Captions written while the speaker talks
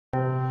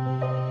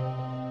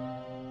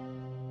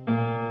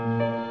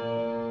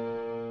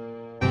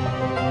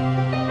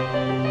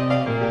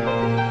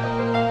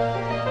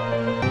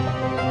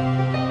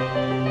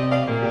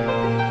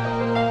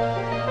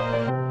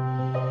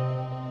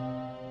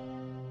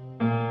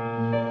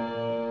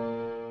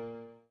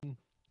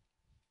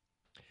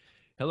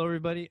Hello,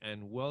 everybody,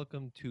 and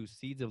welcome to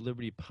Seeds of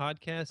Liberty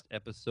podcast,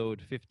 episode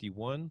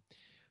 51.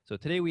 So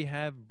today we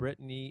have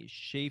Bretigne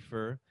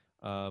Shaffer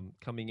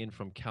coming in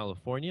from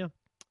California.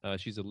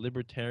 She's a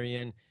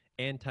libertarian,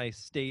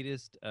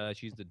 anti-statist.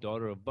 She's the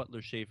daughter of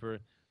Butler Shaffer,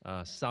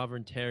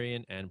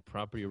 sovereigntarian and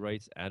property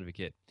rights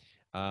advocate.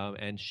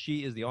 And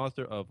she is the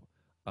author of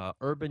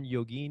Urban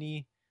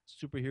Yogini,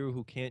 Superhero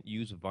Who Can't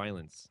Use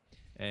Violence.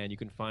 And you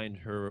can find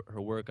her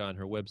work on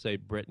her website,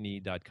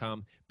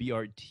 Bretigne.com,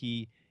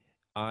 BRTIGNE.com.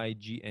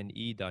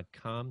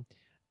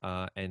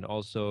 And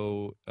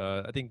also,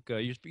 I think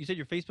you said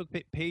your Facebook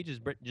page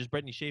is just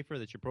Bretigne Shaffer.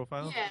 That's your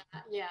profile. Yeah,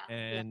 yeah, yeah.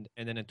 And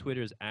then on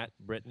Twitter is at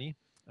Bretigne.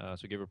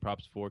 So give her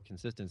props for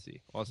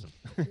consistency. Awesome.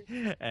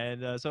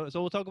 And so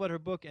we'll talk about her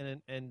book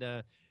and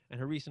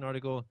her recent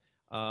article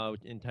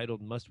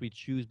entitled "Must We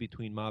Choose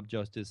Between Mob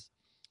Justice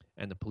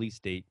and the Police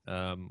State,"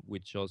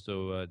 which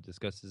also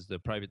discusses the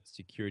private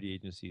security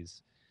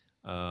agencies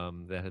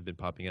that have been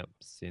popping up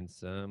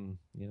since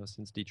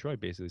since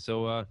Detroit, basically.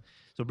 So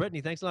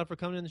Bretigne, thanks a lot for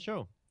coming on the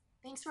show.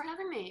 Thanks for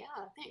having me.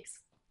 Yeah,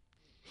 thanks.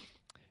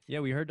 Yeah,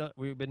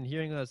 we've been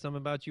hearing some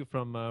about you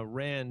from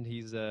Rand.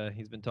 He's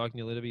been talking to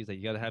you a little bit. He's like,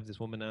 you got to have this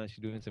woman on.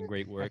 She's doing some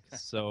great work.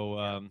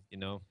 So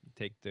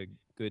take the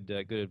good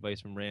advice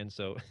from Rand.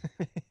 So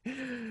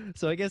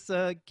so I guess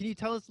can you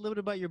tell us a little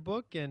bit about your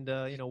book and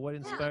what Yeah.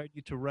 inspired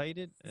you to write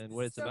it and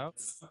what it's So about?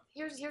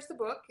 here's the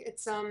book.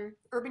 It's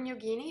Urban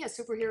Yogini, a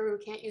superhero who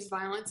can't use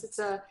violence. It's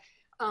a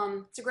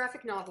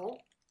graphic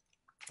novel.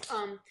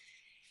 Um,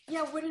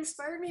 yeah, what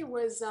inspired me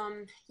was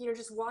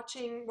just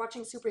watching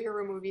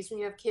superhero movies. When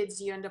you have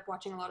kids, you end up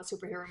watching a lot of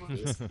superhero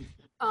movies.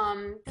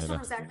 I This know. one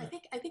was I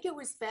think it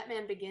was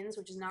Batman Begins,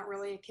 which is not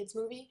really a kids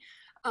movie.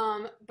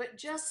 But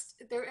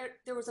just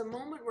there was a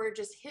moment where it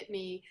just hit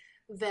me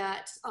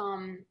that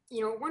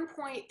at one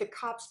point the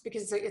cops,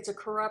 because it's a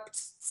corrupt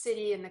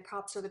city and the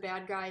cops are the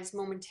bad guys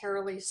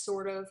momentarily,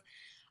 sort of,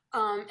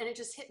 and it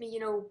just hit me,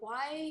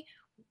 why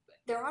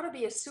there ought to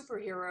be a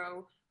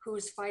superhero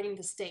who's fighting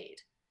the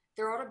state.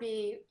 There ought to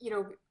be,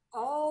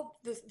 all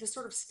the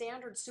sort of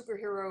standard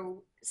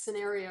superhero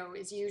scenario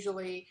is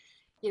usually,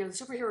 the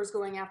superhero is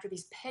going after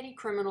these petty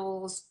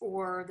criminals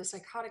or the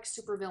psychotic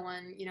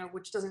supervillain,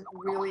 which doesn't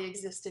really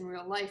exist in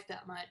real life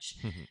that much.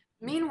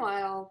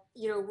 Meanwhile,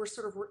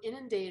 we're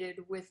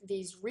inundated with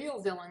these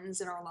real villains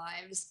in our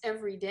lives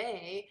every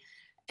day,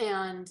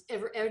 and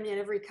in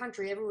every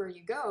country, everywhere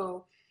you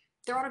go,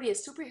 there ought to be a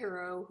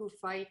superhero who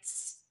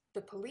fights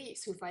the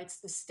police, who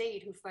fights the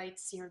state, who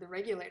fights the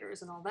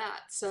regulators and all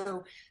that.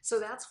 So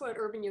that's what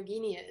Urban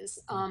Yogini is.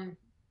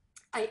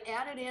 I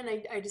added in.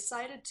 I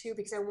decided to,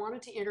 because I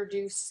wanted to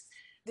introduce.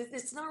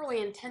 It's not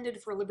really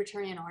intended for a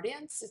libertarian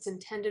audience. It's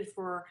intended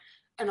for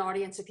an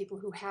audience of people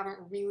who haven't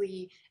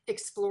really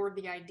explored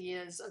the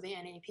ideas of the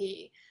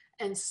NAP.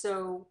 And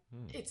so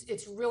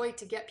it's really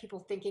to get people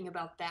thinking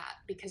about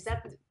that, because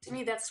that, to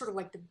me, that's sort of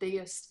like the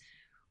biggest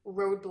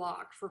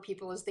roadblock for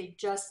people, is they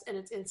just, and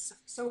it's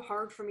so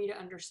hard for me to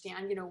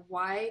understand,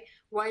 why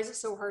is it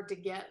so hard to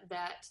get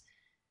that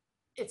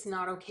it's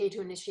not okay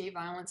to initiate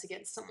violence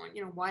against someone?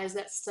 Why is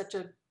that such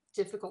a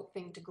difficult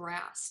thing to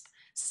grasp?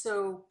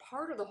 So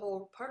part of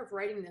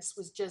writing this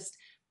was just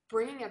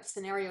bringing up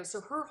scenarios. So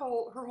her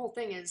whole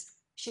thing is,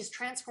 she's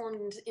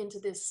transformed into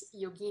this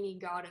yogini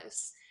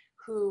goddess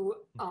who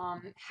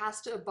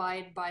has to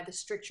abide by the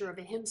stricture of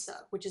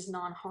ahimsa, which is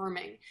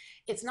non-harming.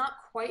 It's not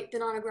quite the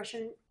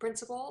non-aggression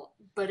principle,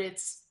 but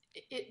it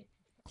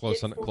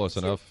Close, close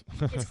you, enough.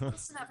 it's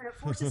close enough, and it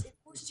forces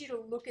you to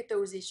look at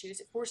those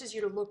issues. It forces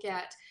you to look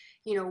at,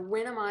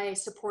 when am I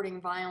supporting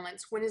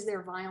violence? When is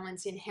there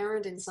violence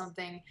inherent in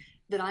something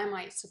that I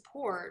might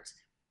support?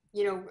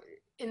 You know,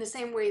 in the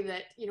same way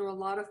that, a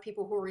lot of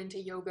people who are into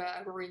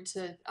yoga, who are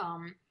into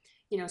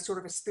sort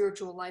of a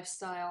spiritual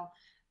lifestyle,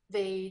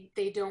 they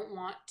don't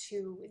want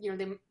to,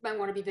 they might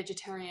want to be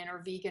vegetarian or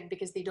vegan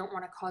because they don't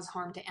want to cause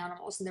harm to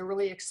animals, and they're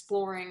really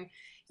exploring,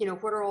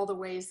 what are all the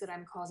ways that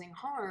I'm causing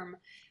harm.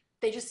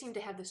 They just seem to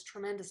have this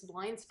tremendous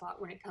blind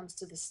spot when it comes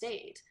to the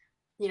state.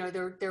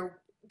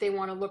 They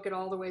want to look at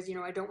all the ways,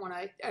 I don't want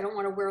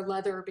to wear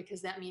leather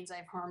because that means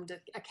I've harmed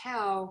a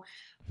cow,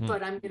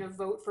 but I'm going to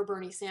vote for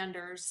Bernie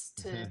Sanders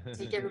to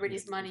take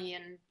everybody's money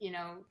and,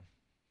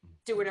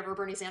 do whatever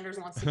Bernie Sanders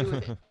wants to do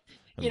with it.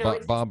 And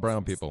It's bomb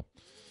brown people,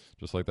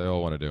 just like they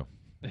all want to do,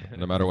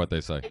 no matter what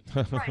they say.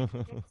 right,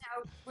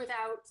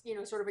 without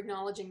sort of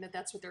acknowledging that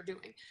that's what they're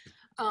doing.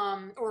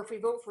 Or if we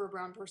vote for a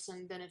brown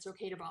person, then it's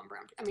okay to bomb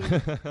brown. I mean,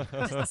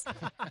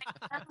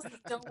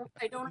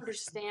 I don't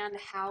understand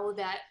how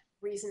that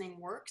reasoning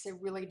works. I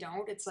really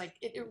don't. It's like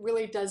it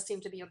really does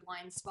seem to be a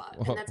blind spot,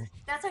 and Well,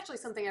 that's actually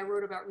something I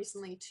wrote about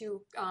recently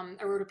too.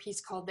 I wrote a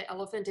piece called "The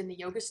Elephant in the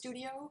Yoga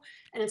Studio,"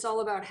 and it's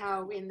all about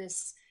how in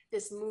this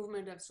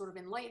movement of sort of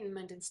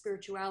enlightenment and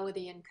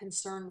spirituality and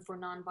concern for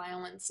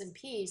nonviolence and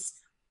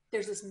peace,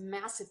 there's this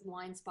massive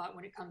blind spot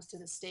when it comes to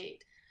the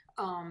state,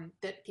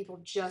 that people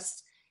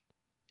just,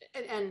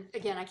 and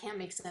again, I can't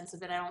make sense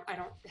of it. I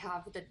don't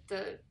have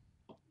the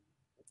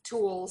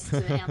tools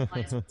to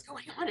analyze what's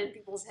going on in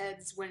people's people's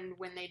heads when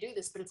they do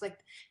this, but it's like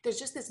there's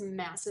just this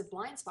massive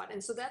blind spot.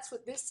 And so that's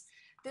what this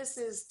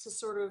is, to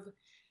sort of,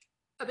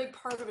 a big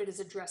part of it is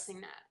addressing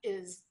that,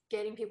 is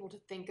getting people to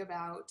think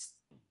about,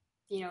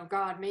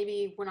 God,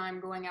 maybe when I'm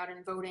going out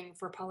and voting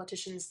for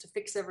politicians to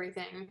fix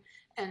everything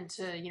and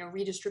to,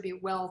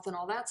 redistribute wealth and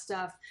all that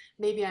stuff,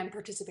 maybe I'm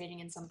participating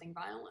in something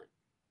violent.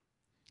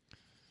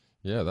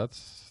 Yeah,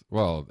 that's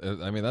well.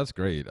 I mean, that's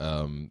great.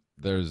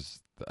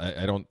 There's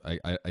I don't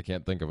I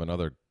can't think of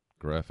another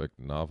graphic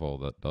novel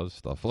that does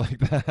stuff like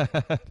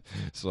that.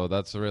 So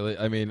that's really.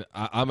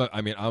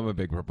 I'm a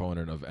big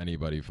proponent of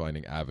anybody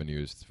finding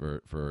avenues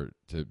for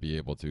to be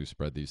able to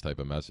spread these type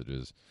of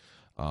messages.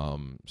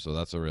 So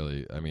that's a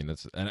really, I mean,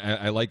 that's, and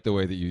I like the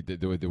way that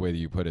the way that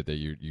you put it, that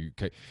you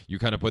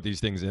kind of put these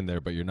things in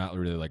there, but you're not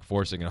really like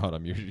forcing it on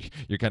them.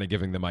 You're kind of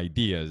giving them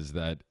ideas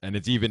that, and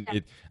it's even Yeah.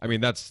 it. I mean,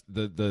 that's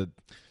the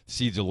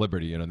seeds of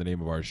liberty, the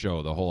name of our show.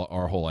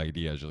 Our whole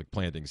idea is like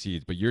planting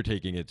seeds, but you're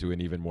taking it to an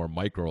even more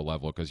micro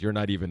level, because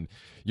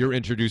you're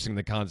introducing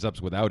the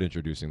concepts without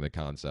introducing the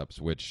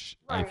concepts, which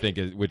I Right. think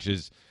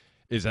is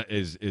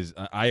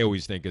I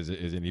always think is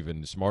an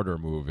even smarter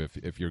move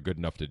if you're good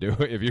enough to do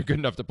it, if you're good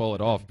enough to pull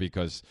it off,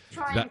 because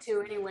Trying that.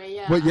 to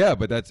anyway, But yeah. yeah,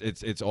 but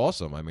it's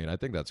awesome. I mean, I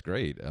think that's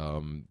great.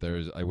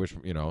 There's I wish,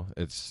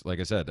 it's like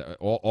I said,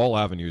 all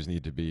avenues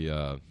need to be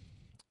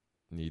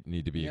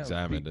need to be Yeah,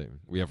 examined.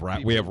 We have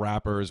people.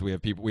 rappers, we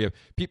have people,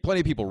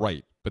 plenty of people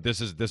write, but this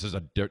is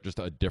just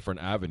a different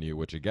avenue,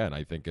 which again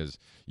I think is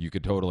you're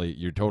totally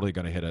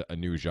going to hit a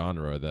new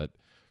genre that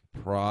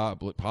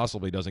probably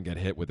possibly doesn't get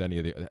hit with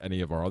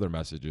any of our other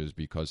messages,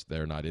 because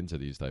they're not into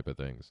these type of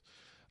things.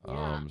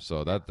 Yeah.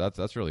 So Yeah.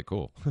 that's really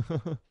cool.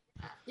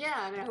 Yeah.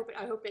 I mean,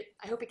 I hope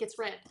it gets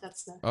read.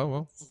 Oh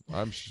well, That's,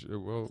 I'm sure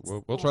that's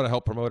the we'll try goal. to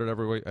help promote it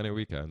every week, any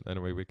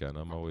way we can.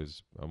 I'm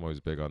always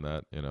big on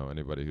that.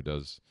 Anybody who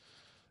does.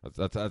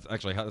 That's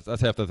actually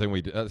that's half the thing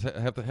we do. That's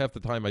half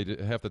the time I do,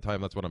 half the time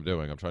that's what I'm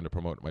doing. I'm trying to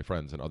promote my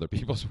friends and other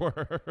people's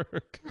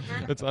work.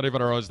 It's not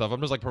even our own stuff. I'm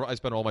just like I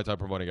spend all my time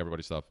promoting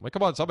everybody's stuff. I'm like,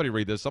 come on, somebody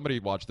read this, somebody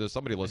watch this,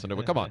 somebody listen to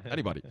it. Come on,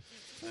 anybody.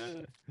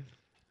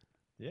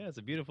 Yeah, it's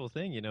a beautiful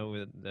thing,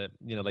 with that,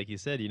 like you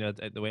said,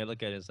 the way I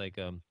look at it is like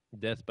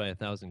death by a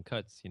thousand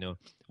cuts,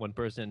 one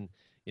person,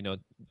 you know,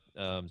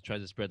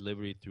 tries to spread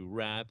liberty through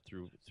rap,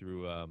 through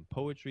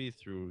poetry,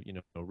 through,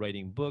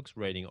 writing books,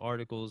 writing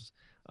articles,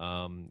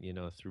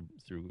 through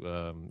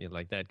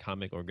like that,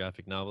 comic or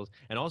graphic novels.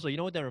 And also,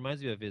 what that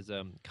reminds me of is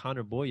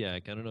Connor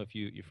Boyack. I don't know if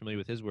you're familiar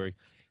with his work.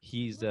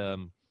 He's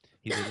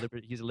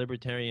he's a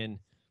libertarian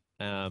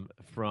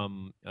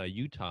from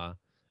Utah,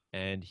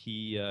 and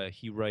he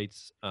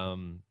writes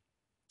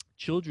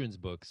children's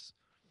books,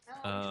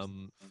 Oh,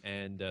 interesting.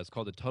 and it's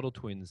called the Tuttle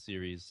Twins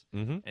series.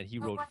 Mm-hmm. And he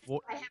Oh, wrote four.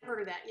 I have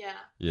heard of that. Yeah.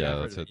 You Yeah, have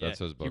heard that's of it, it. yeah. That's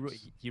his He wrote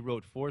books. he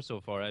wrote four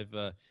so far. I've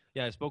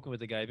spoken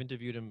with the guy. I've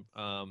interviewed him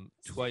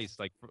twice,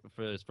 like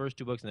for his first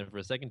two books and then for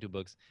his second two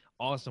books.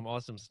 Awesome,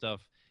 awesome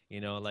stuff.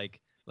 Very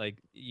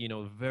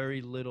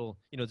little.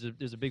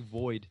 There's a big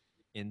void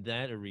in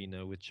that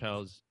arena with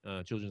children's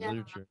Yeah.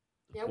 literature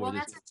Yeah, for well,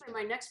 this. that's actually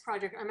my next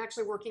project. I'm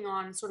actually working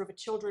on sort of a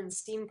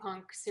children's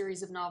steampunk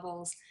series of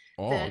novels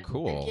Oh, that,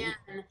 cool.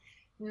 again,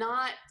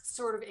 not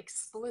sort of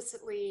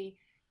explicitly,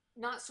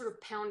 not sort of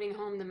pounding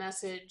home the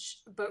message,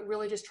 but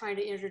really just trying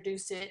to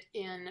introduce it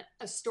in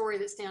a story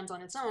that stands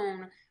on its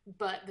own,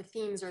 but the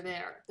themes are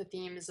there. The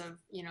themes of,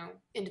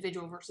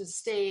 individual versus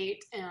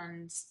state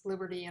and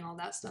liberty and all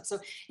that stuff. So,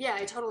 yeah,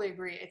 I totally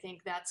agree. I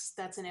think that's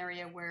an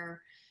area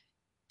where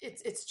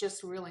it's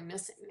just really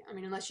missing. I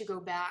mean, unless you go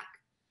back,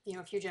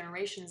 a few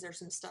generations, there's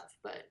some stuff,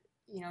 but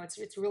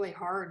it's really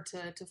hard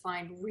to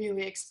find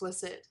really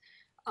explicit,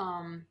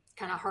 kind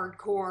of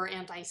hardcore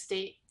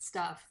anti-state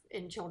stuff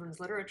in children's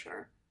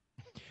literature.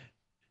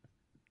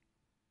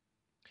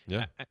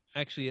 Yeah.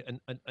 Actually,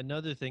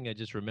 another thing I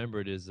just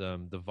remembered is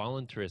the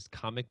Voluntarist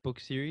comic book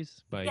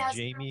series by Yes,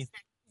 Jamie,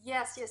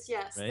 yes.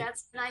 right?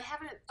 That's, and I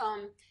haven't.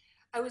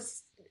 I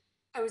was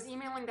I was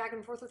emailing back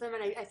and forth with them,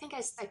 and I think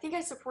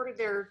I supported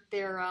their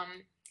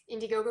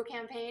Indiegogo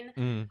campaign.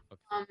 Mm.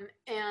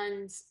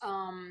 And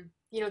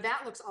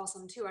that looks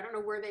awesome too. I don't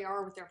know where they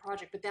are with their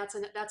project, but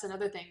that's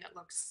another thing that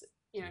looks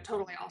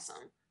totally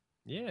awesome.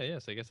 Yeah,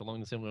 yes, I guess along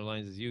the similar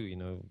lines as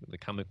you, the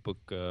comic book,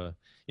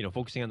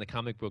 focusing on the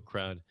comic book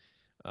crowd,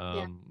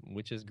 Yeah,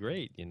 which is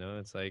great.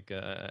 It's like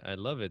I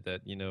love it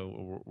that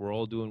we're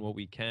all doing what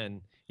we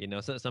can.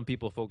 Some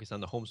people focus on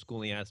the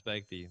homeschooling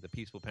aspect, the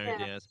peaceful yeah,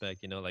 parenting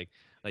aspect. Like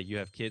you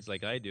have kids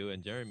like I do,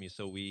 and Jeremy.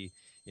 So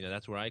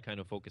that's where I kind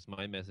of focus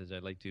my message.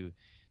 I'd like to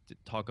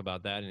talk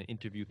about that and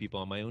interview people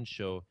on my own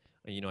show.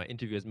 I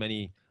interview as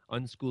many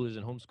unschoolers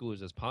and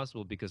homeschoolers as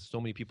possible because so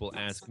many people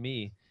ask awesome.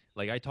 me,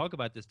 like I talk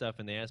about this stuff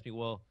and they ask me,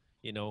 well,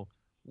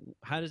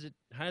 how does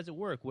it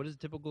work? What does a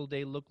typical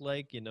day look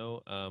like?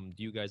 Do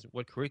you guys,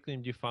 what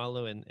curriculum do you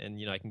follow? And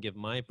I can give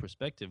my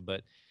perspective,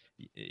 but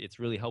it's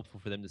really helpful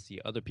for them to see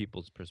other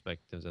people's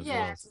perspectives as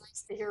Yeah, well. it's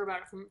nice to hear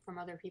about it from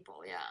other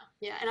people. Yeah,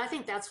 yeah, and I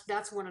think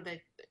that's one of the.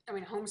 I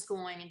mean,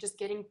 homeschooling and just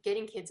getting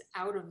kids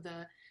out of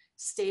the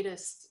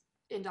statist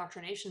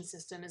indoctrination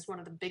system is one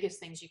of the biggest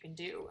things you can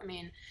do. I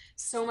mean,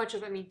 so much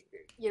of, I mean,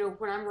 you know,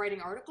 when I'm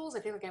writing articles,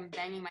 I feel like I'm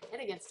banging my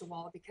head against a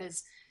wall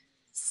because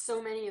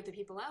so many of the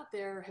people out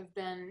there have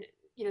been,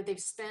 you know, they've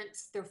spent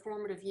their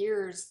formative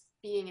years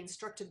being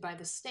instructed by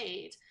the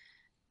state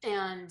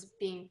and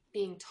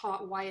being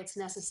taught why it's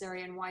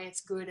necessary and why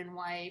it's good and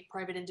why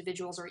private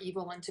individuals are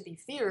evil and to be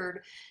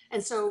feared.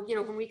 And so, you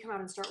know, when we come out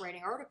and start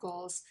writing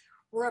articles,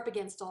 we're up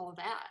against all of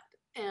that.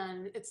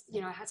 And it's, you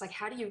know, it's like,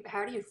 how do you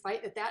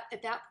fight at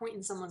that point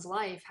in someone's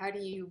life? How do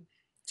you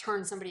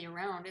turn somebody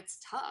around? It's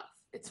tough.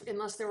 It's,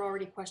 unless they're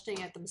already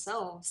questioning it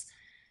themselves,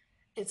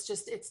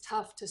 it's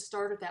tough to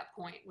start at that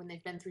point when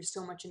they've been through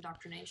so much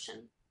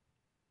indoctrination.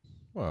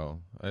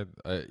 Well,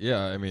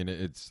 yeah, I mean,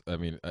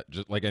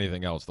 just like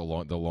anything else, the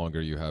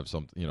longer you have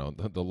some,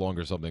 the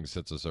longer something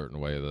sits a certain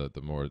way,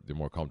 the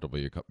more comfortable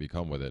you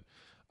become with it.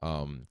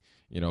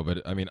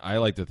 But I mean, I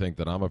like to think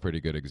that I'm a pretty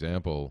good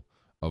example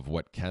of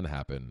what can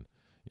happen,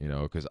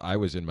 because I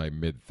was in my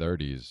mid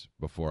 30s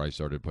before I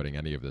started putting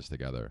any of this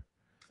together.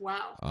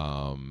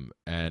 Wow.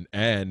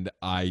 And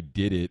I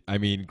did it. I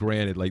mean,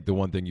 granted, like the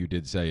one thing you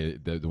did say,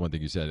 the one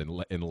thing you said,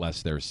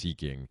 unless they're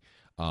seeking,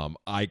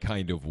 I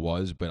kind of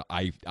was, but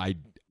I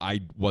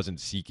wasn't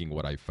seeking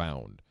what I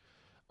found.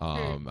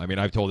 I mean,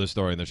 I've told this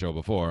story in the show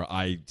before.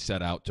 I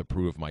set out to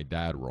prove my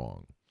dad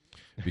wrong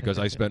because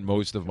I spent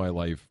most of my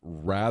life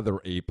rather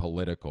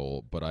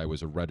apolitical, but I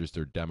was a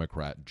registered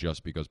Democrat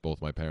just because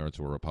both my parents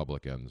were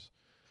Republicans.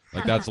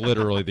 Like that's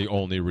literally the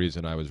only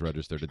reason I was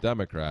registered a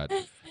Democrat,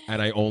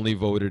 and I only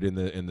voted in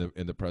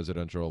the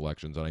presidential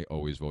elections, and I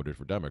always voted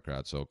for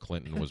Democrats. So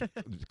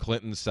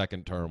Clinton's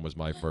second term was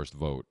my first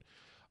vote,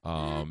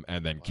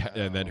 and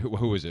then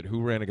who was it?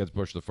 Who ran against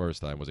Bush the first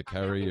time? Was it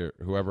Kerry or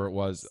whoever it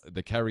was?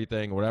 The Kerry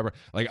thing, or whatever.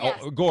 Like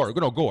Yes. Gore,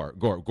 no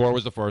Gore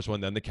was the first one,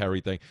 then the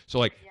Kerry thing. So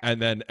like, Yeah.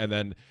 and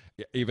then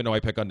even though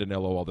I pick on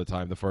Danilo all the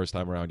time, the first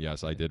time around,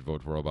 yes, I did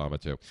vote for Obama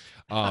too,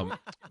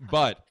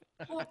 but.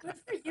 Well, good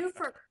for you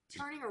for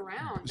turning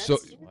around. So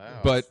That's huge.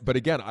 Wow. but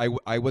again,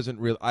 I wasn't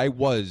real. I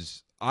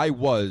was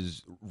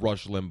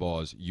Rush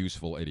Limbaugh's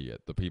useful idiot,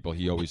 the people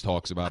he always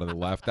talks about on the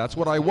left. That's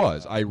what I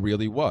was. I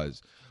really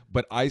was.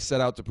 But I set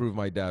out to prove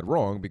my dad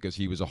wrong because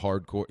he was a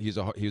hardcore.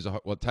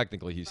 Well,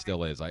 technically he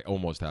still is. I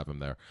almost have him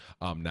there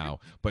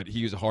now, but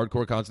he was a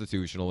hardcore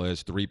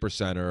constitutionalist,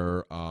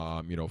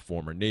 3%er,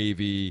 former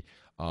Navy,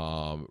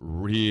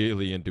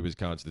 really into his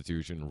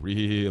Constitution,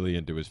 really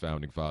into his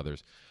founding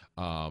fathers.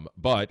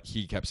 But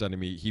he kept sending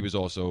me. He was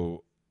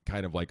also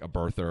kind of like a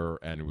birther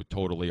and was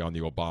totally on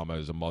the Obama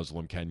as a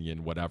Muslim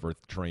Kenyan whatever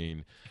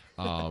train.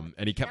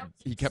 And he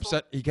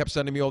kept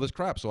sending me all this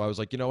crap. So I was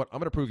like, you know what? I'm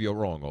going to prove you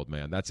wrong, old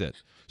man. That's it.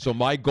 So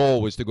my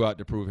goal was to go out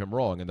to prove him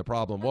wrong. And the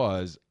problem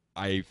was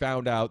I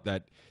found out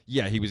that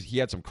yeah, he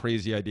had some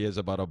crazy ideas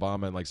about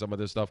Obama and like some of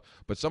this stuff,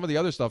 but some of the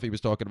other stuff he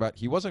was talking about,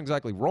 he wasn't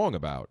exactly wrong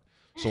about.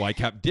 So I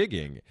kept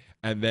digging,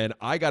 and then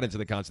I got into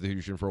the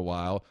Constitution for a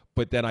while,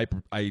 but then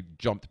I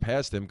jumped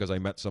past him because I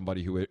met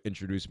somebody who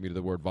introduced me to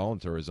the word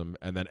voluntarism,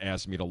 and then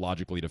asked me to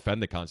logically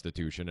defend the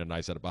Constitution, and I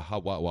said,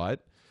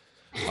 what?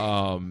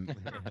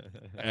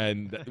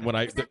 And when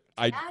I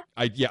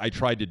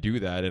tried to do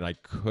that and I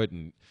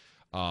couldn't.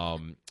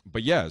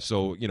 But yeah,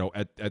 so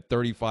at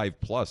 35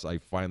 plus, I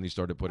finally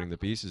started putting the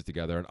pieces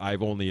together, and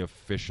I've only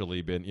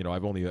officially been,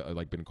 I've only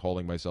like been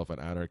calling myself an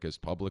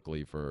anarchist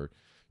publicly for,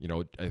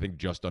 I think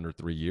just under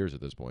 3 years at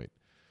this point.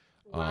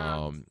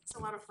 Wow. That's a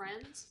lot of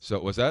friends. So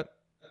was that?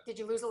 Did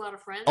you lose a lot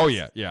of friends? Oh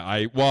yeah, yeah.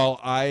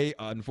 I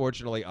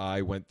unfortunately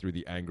I went through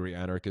the angry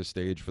anarchist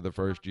stage for the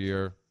first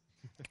year,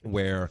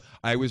 where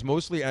I was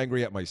mostly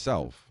angry at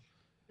myself.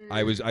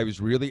 I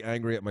was really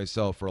angry at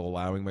myself for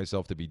allowing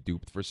myself to be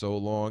duped for so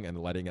long and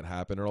letting it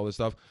happen and all this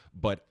stuff.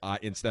 But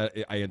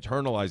instead, I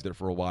internalized it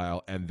for a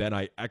while, and then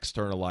I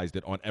externalized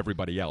it on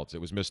everybody else.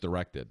 It was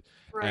misdirected,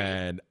 Right.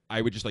 and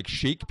I would just like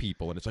shake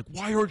people, and it's like,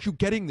 why aren't you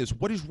getting this?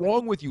 What is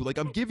wrong with you? Like,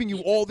 I'm giving you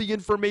all the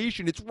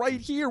information. It's right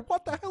here.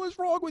 What the hell is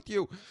wrong with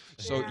you?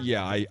 So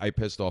yeah, I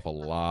pissed off a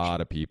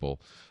lot of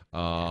people.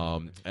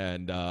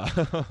 And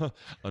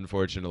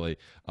unfortunately,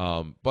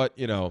 but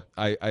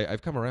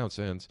I've come around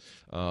since.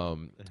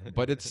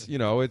 But it's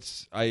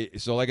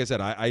so like I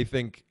said, I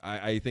think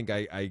I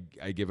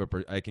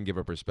can give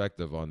a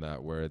perspective on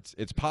that where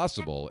it's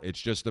possible.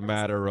 It's just a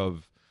matter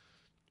of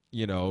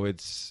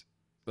it's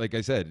like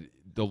I said,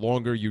 the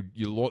longer you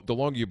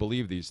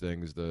believe these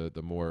things, the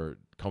more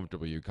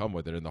comfortable you come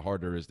with it, and the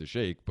harder it is to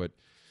shake. But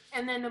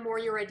And then the more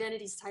your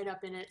identity's tied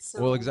up in it.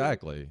 So well,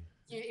 exactly.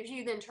 if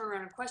you then turn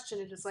around and question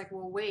it, it's like,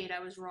 well, wait, I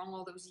was wrong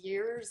all those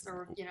years,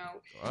 or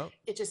Well,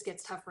 it just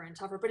gets tougher and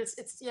tougher. But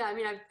it's yeah. I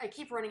mean, I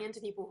keep running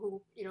into people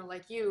who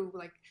like you,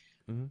 like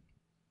Mhm.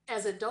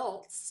 as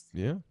adults,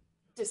 yeah.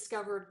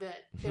 discovered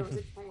that there was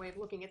a different way of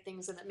looking at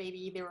things, and that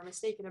maybe they were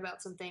mistaken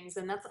about some things,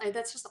 and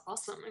that's just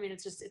awesome. I mean,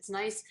 it's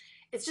nice.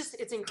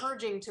 It's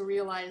encouraging to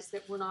realize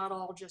that we're not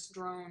all just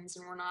drones,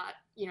 and we're not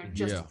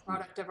just Yeah. a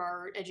product of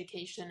our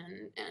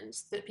education, and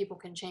that people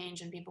can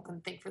change and people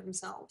can think for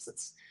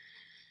themselves.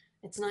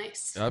 It's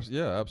nice.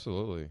 Yeah,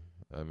 absolutely.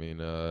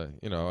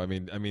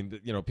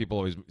 People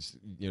always,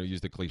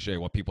 use the cliche,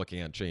 well, people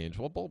can't change.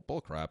 Well,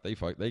 bull crap. They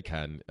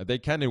can. They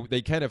can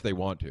if they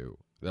want to.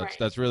 Right.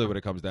 That's really what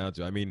it comes down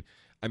to.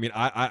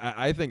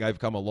 I think I've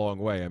come a long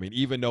way. I mean,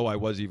 even though I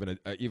was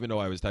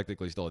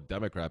technically still a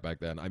Democrat back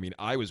then. I mean,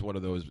 I was one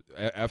of those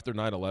after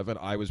 9/11.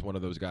 I was one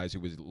of those guys who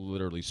was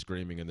literally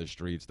screaming in the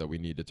streets that we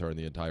need to turn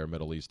the entire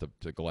Middle East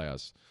to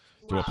glass,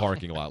 to a Wow.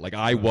 parking lot. Like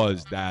I Oh,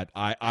 was that.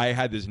 I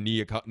had this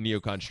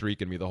neocon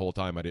streak in me the whole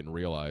time. I didn't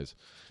realize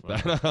wow.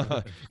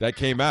 that that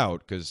came out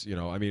because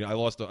I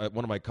lost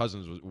one of my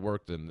cousins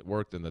worked in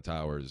the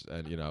towers,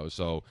 and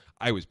so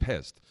I was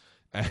pissed,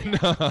 and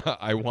Yeah.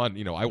 I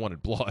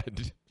wanted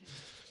blood.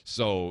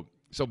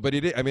 But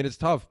it's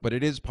tough, but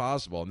it is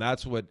possible, and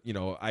that's what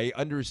I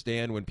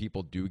understand when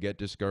people do get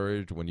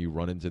discouraged when you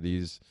run into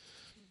these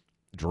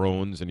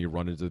drones and you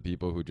run into the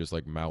people who just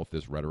like mouth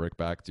this rhetoric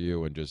back to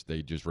you and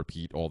they just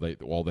repeat all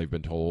they've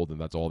been told, and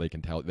that's all they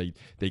can tell.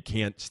 They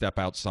can't step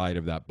outside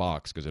of that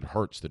box because it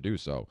hurts to do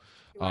so.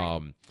 Right.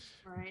 um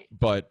Right.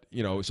 but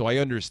so I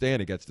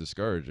understand it gets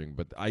discouraging,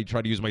 but I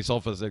try to use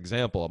myself as an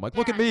example. I'm like,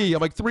 look at Yeah. me. I'm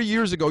like, 3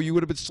 years ago you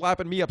would have been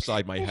slapping me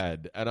upside my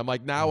head, and I'm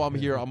like, now I'm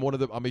here. I'm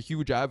a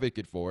huge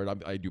advocate for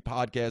it. I do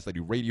podcasts, I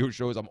do radio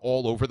shows, I'm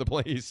all over the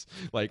place.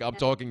 Like I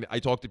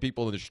talk to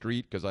people in the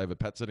street because I have a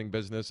pet sitting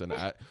business, and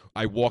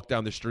I walk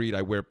down the street.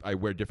 I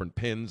wear different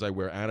pins. I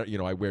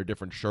wear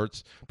different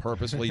shirts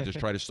purposely, just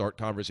try to start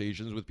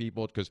conversations with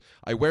people because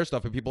I wear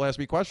stuff and people ask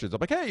me questions. I'm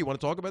like, hey, you want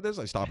to talk about this?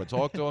 I stop and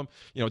talk to them.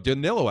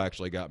 Danilo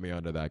actually got me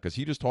onto that because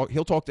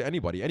he'll talk to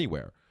anybody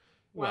anywhere.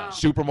 Wow. Wow.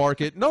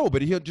 Supermarket, no,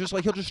 but he'll just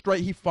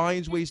strike. He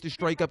finds ways to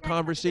strike up I did that.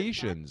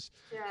 conversations,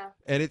 Yeah.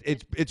 and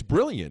it's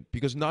brilliant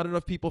because not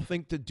enough people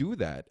think to do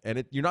that.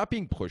 And you're not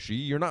being pushy.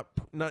 You're not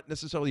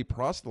necessarily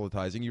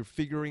proselytizing. You're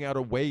figuring out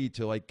a way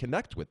to like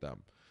connect with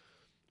them.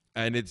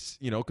 And it's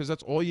because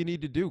that's all you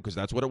need to do, because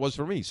that's what it was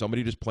for me.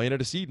 Somebody just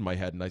planted a seed in my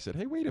head, and I said,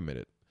 hey, wait a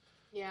minute,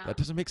 Yeah. that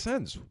doesn't make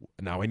sense.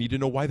 Now I need to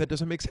know why that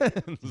doesn't make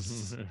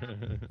sense. Yeah.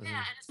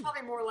 Yeah. And it's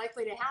probably more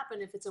likely to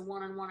happen if it's a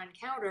one-on-one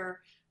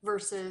encounter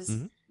versus,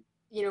 Hmm.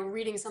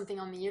 reading something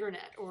on the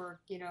internet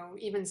or,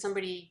 even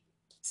somebody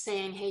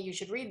saying, hey, you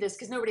should read this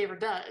because nobody ever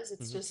does.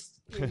 It's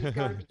just, you've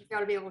got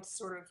to be able to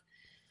sort of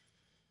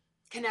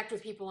connect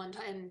with people and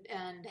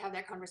have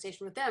that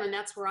conversation with them. And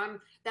that's where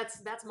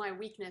that's my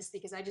weakness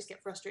because I just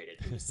get frustrated.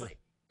 I'm just like,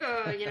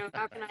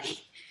 how can I,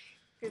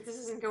 because this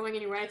isn't going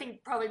anywhere. I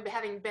think probably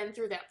having been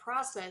through that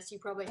process, you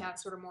probably have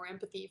sort of more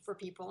empathy for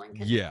people and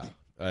can Yeah,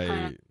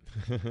 kind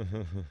of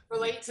I.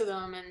 relate to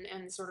them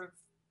and sort of,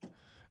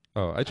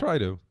 Oh, I try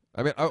to.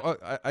 I mean,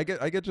 I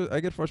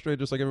get frustrated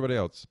just like everybody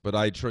else. But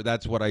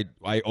that's what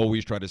I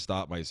always try to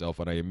stop myself,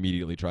 and I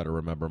immediately try to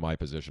remember my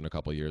position a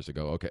couple years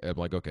ago. Okay, I'm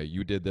like, okay,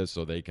 you did this,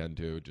 so they can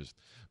too. Just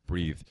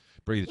breathe,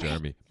 breathe,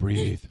 Jeremy,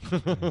 breathe.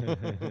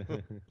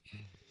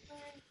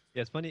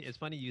 Yeah, it's funny. It's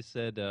funny you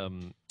said,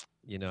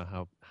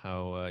 how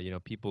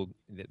people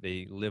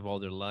they live all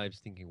their lives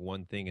thinking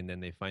one thing, and then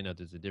they find out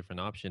there's a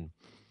different option,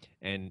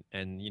 and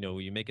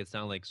you make it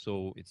sound like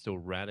it's so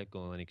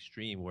radical and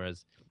extreme,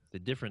 whereas the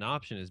different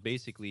option is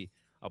basically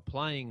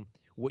applying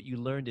what you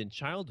learned in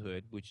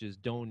childhood, which is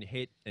don't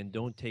hit and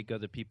don't take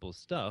other people's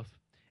stuff,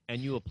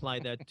 and you apply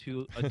that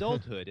to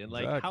adulthood, and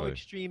like how Exactly.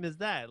 extreme is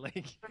that?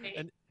 Like,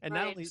 right, and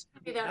not right. It only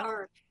shouldn't be that not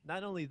hard.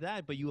 not only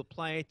that, but you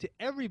apply it to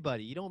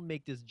everybody. You don't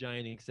make this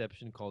giant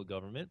exception called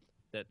government,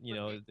 that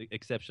Right. the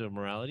exception of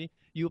morality.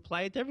 You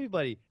apply it to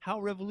everybody.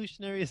 How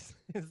revolutionary is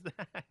Yeah.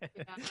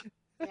 that?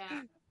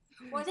 Yeah.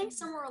 Well, I think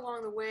somewhere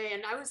along the way,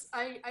 and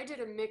I did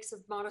a mix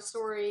of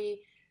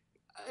Montessori,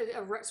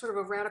 sort of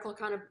a radical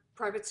kind of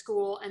private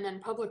school, and then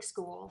public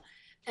school,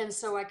 and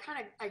so I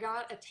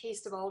got a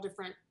taste of all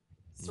different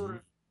sort Hmm.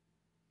 of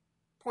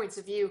points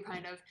of view,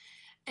 kind of.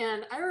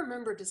 And I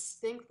remember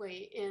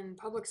distinctly in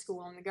public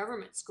school and the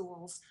government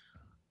schools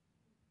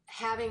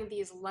having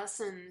these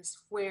lessons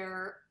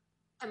where,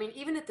 I mean,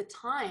 even at the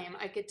time,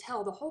 I could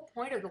tell the whole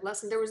point of the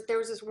lesson. There was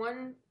this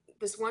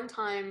one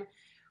time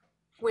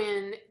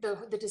when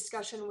the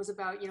discussion was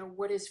about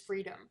what is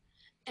freedom,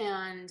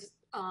 and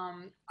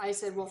I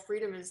said, well,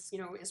 freedom is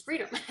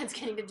freedom. It's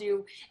getting to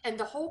do, and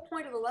the whole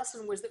point of the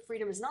lesson was that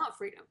freedom is not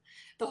freedom.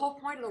 The whole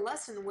point of the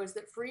lesson was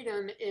that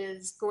freedom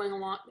is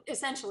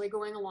essentially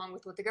going along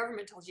with what the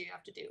government tells you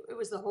have to do. It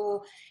was the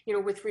whole,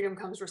 with freedom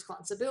comes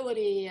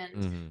responsibility and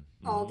Hmm.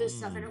 all this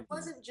stuff. And Mm. it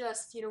wasn't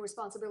just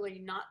responsibility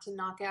not to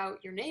knock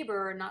out your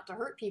neighbor and not to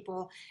hurt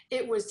people.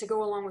 It was to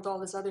go along with all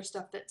this other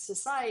stuff that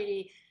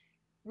society,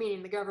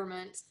 meaning the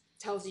government,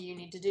 tells you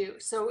need to do.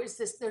 So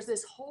there's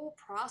this whole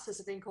process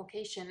of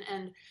inculcation,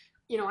 and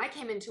I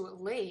came into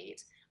it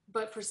late,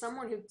 but for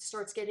someone who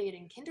starts getting it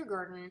in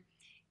kindergarten,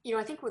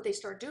 I think what they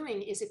start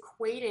doing is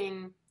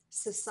equating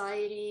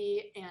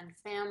society and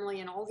family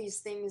and all these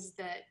things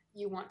that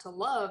you want to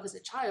love as a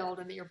child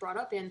and that you're brought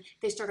up in,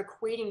 they start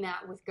equating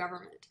that with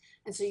government.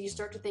 And so you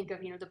start to think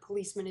of, the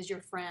policeman is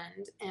your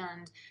friend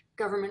and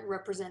government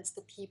represents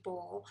the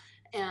people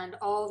and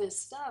all this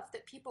stuff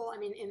that people, I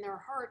mean, in their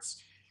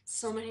hearts,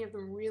 so many of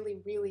them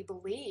really, really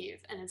believe.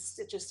 And it's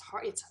just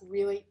hard. It's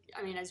really,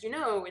 I mean, as you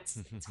know, it's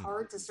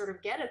hard to sort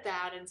of get at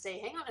that and say,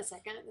 hang on a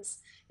second,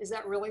 is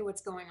that really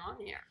what's going on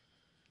here?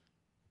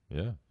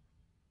 Yeah.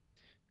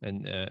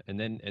 And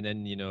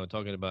then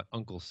talking about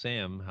Uncle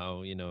Sam,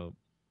 how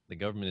the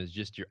government is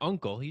just your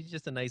uncle. He's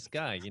just a nice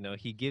guy.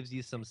 He gives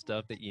you some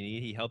stuff that you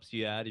need. He helps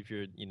you out if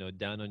you're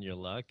down on your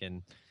luck,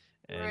 and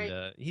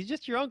Right. he's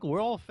just your uncle.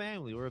 We're all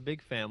family. We're a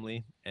big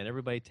family, and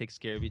everybody takes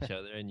care of each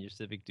other and your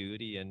civic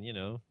duty, and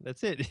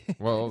that's it. It's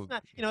Well,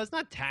 not it's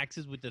not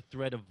taxes with the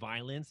threat of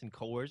violence and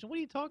coercion. What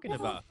are you talking Well,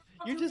 about?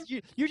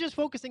 You're just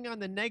focusing on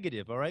the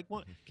negative, all right?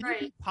 Can you be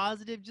right.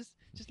 positive? Just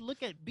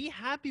be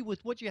happy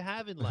with what you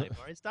have in life,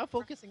 all right? Stop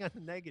focusing on the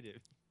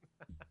negative.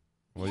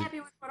 Be well, happy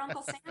with what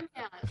Uncle Sam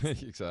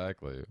has.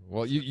 exactly.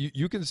 Well,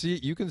 you can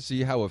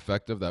see how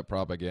effective that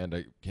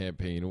propaganda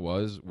campaign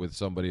was with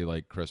somebody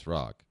like Chris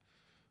Rock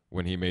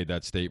when he made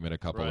that statement a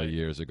couple of Right.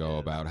 years ago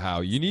Yes. about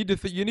how you need to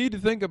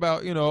think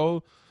about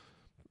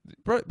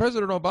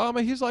President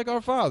Obama, he's like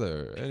our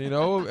father,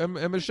 and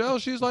and Michelle,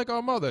 she's like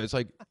our mother. It's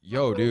like,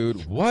 yo,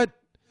 dude, what?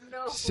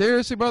 No.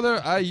 Seriously,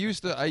 brother, I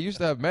used to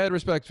have mad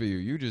respect for you.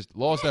 You just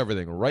lost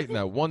everything right in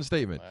that one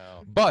statement.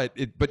 Wow. But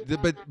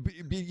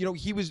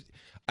he was,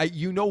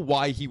 you know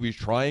why he was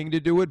trying to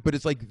do it, but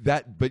it's like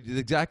that. But it's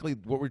exactly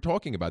what we're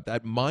talking about.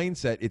 That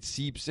mindset, it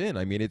seeps in.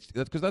 I mean,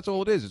 because that's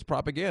all it is. It's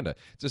propaganda.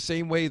 It's the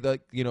same way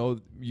that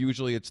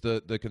usually it's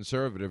the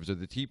conservatives or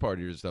the Tea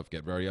Partiers and stuff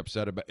get very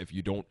upset about if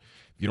you don't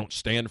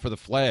stand for the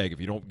flag, if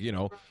you don't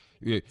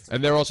Yeah,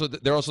 and they're also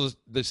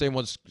the same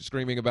ones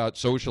screaming about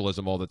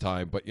socialism all the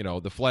time. But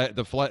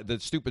the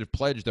stupid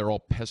pledge they're all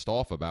pissed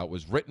off about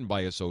was written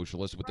by a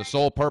socialist with the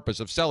sole purpose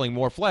of selling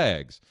more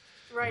flags.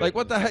 Right. Like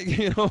what the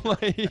heck,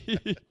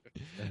 like.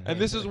 And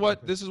this is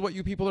what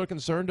you people are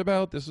concerned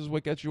about. This is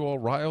what gets you all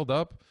riled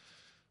up.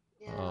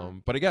 Yeah.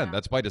 But again, Yeah.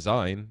 that's by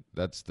design.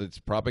 That's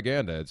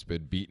propaganda. It's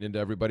been beaten into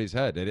everybody's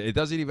head. It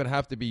doesn't even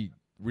have to be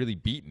really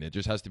beaten. It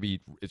just has to be.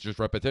 It's just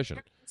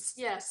repetition.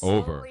 Yes,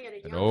 Over slowly at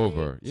a and young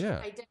over. age, Yeah.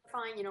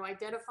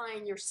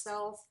 identifying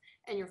yourself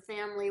and your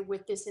family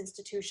with this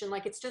institution,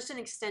 like it's just an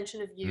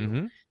extension of you,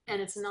 Mm-hmm.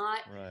 and it's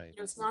not, Right.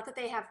 it's not that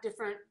they have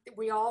different.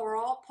 We're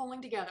all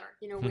pulling together.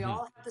 We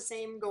all have the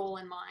same goal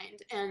in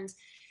mind, and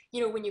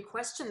when you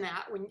question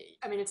that,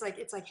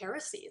 it's like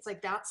heresy. It's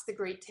like that's the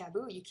great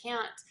taboo. You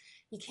can't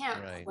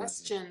Right.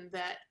 question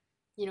that.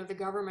 The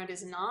government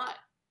is not.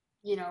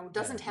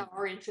 Doesn't Yeah. have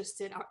our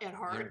interest at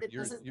heart. It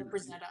You're doesn't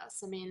represent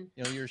us. I mean,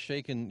 you're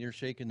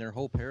shaking their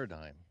whole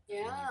paradigm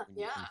yeah, when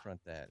you yeah.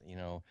 confront that.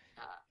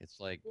 Uh, It's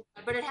like,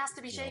 yeah, but it has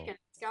to be you know, shaken.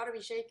 It's got to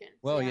be shaken.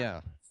 well,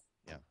 Yeah,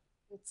 yeah. Yeah.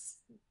 it's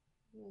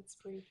it's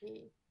pretty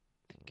key.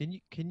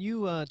 Can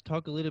you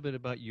talk a little bit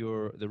about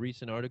the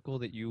recent article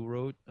that you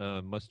wrote?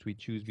 Must we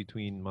choose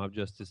between mob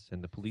justice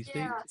and the police state?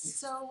 Yeah.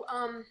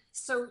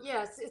 So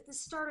yes, this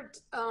started.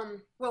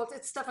 Well,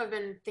 it's stuff I've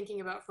been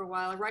thinking about for a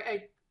while.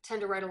 I tend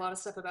to write a lot of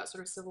stuff about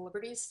sort of civil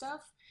liberties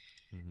stuff,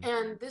 Mm-hmm.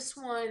 and this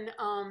one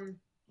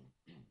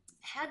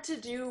had to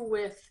do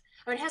with.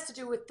 I mean, it has to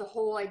do with the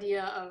whole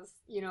idea of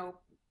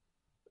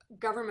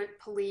government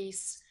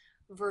police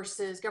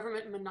versus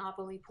government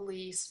monopoly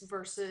police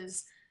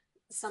versus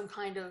some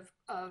kind of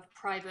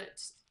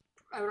private.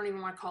 I don't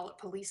even want to call it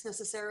police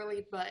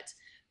necessarily, but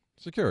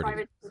Security.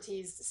 private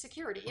entities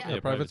security. Yeah. Yeah, Yeah,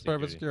 private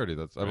security.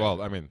 That's Right.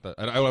 well. I mean,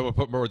 I don't want to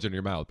put words in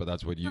your mouth, but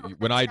that's what you No,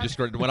 when I that's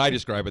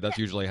describe it. That's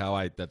usually how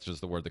I. That's just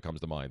the word that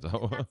comes to mind.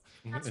 So.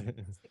 that's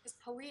because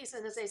police,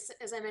 and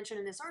as I mentioned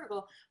in this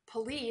article,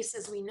 police,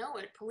 as we know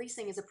it,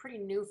 policing is a pretty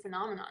new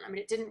phenomenon. I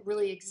mean, it didn't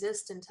really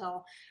exist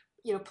until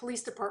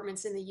police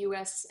departments in the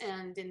U.S.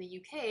 and in the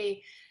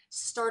U.K.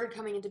 started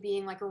coming into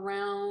being like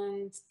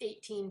around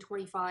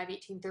 1825,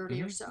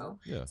 1830 or so.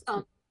 Yeah.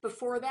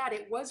 Before that,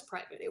 it was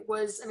private. It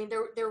was, I mean,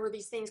 there were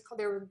these things called,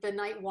 there were the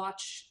night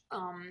watch,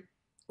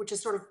 which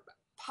is sort of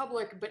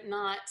public, but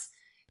not,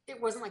 it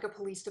wasn't like a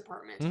police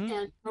department. Mhm.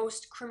 And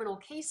most criminal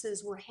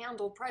cases were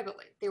handled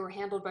privately. They were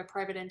handled by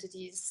private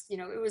entities.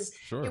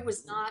 Sure. It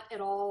was not at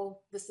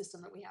all the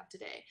system that we have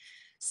today.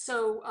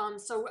 So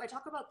I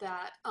talk about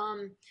that.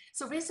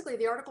 So basically,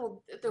 the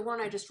article, the one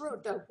I just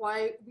wrote, the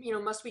why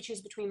must we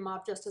choose between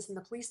mob justice and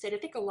the police state? I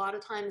think a lot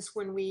of times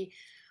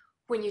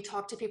when you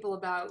talk to people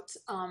about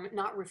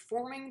not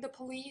reforming the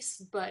police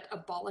but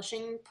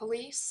abolishing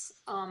police,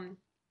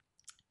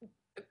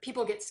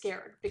 people get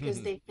scared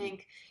because they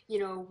think,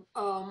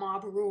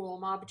 mob rule,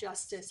 mob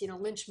justice,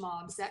 lynch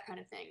mobs, that kind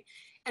of thing.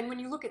 And when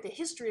you look at the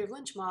history of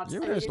lynch mobs,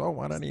 You I just mean, don't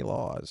want any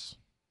laws.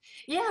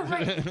 yeah,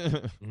 right.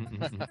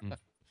 Mhm.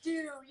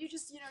 You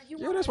just, you You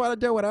want just to. want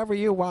to do whatever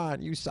you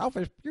want. You Well,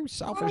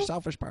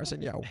 selfish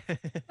person, yo.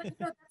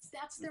 but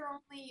that's their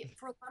only,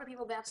 for a lot of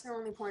people, that's their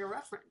only point of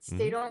reference. Mhm.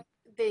 They don't,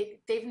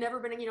 they've never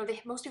been,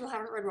 most people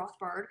haven't read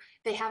Rothbard.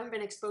 They haven't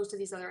been exposed to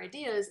these other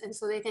ideas. And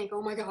so they think,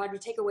 oh my God, you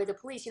take away the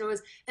police,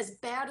 as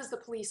bad as the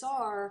police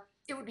are,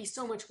 it would be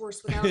so much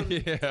worse without them.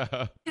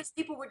 Yeah. Because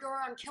people would go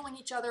around killing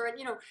each other and,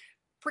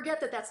 forget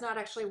that that's not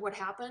actually what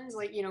happens.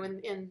 Like,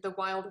 in the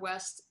Wild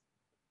West,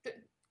 the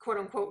quote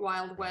unquote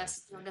Wild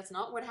West, that's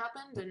not what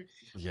happened. And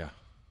Yeah.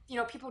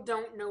 people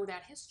don't know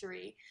that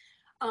history.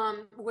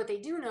 What they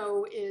do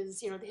know is,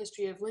 the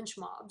history of lynch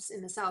mobs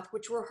in the South,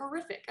 which were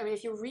horrific. I mean,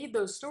 if you read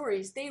those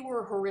stories, they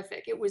were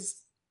horrific. It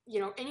was,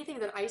 anything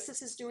that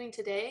ISIS is doing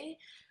today,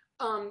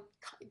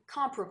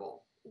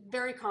 comparable,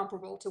 very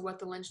comparable to what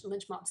the lynch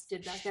mobs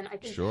did back then. I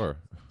can Sure.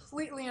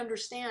 completely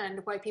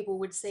understand why people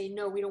would say,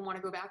 no, we don't want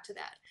to go back to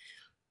that.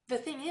 The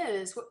thing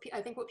is,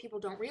 I think what people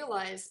don't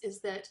realize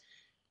is that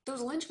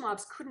those lynch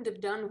mobs couldn't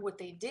have done what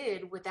they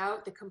did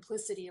without the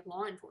complicity of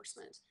law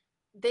enforcement.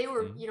 They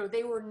were,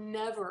 they were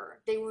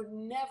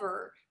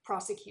never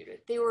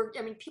prosecuted.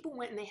 People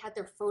went and they had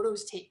their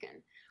photos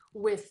taken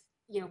with,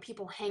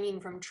 people hanging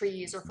from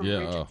trees or from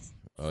Yeah.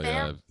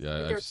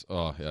 bridges.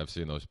 I've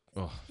seen those.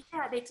 Oh.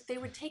 Yeah, they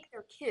would take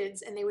their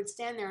kids and they would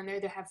stand there and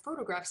they'd have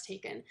photographs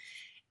taken.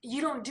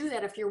 You don't do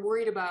that if you're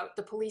worried about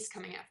the police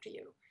coming after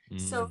you.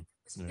 So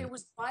it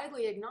was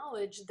widely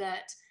acknowledged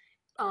that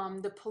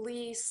the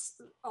police,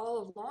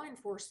 all of law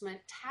enforcement,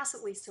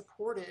 tacitly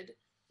supported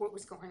what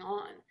was going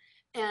on.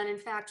 And in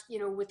fact,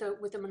 with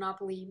the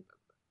monopoly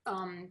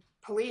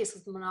police,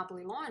 with the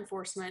monopoly law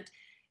enforcement,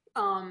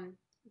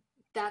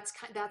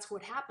 that's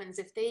what happens.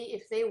 If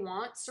they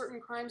want certain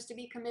crimes to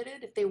be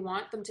committed, if they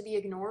want them to be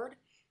ignored,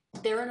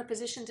 they're in a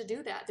position to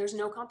do that. There's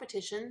no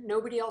competition.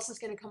 Nobody else is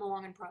going to come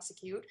along and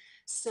prosecute.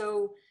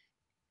 So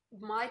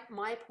my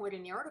point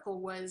in the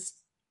article was,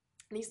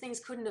 these things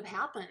couldn't have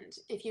happened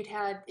if you'd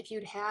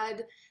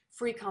had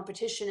free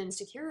competition and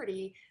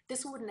security.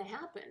 This wouldn't have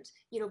happened.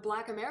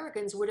 Black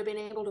Americans would have been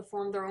able to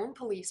form their own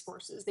police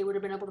forces. They would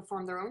have been able to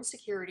form their own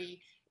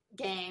security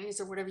gangs,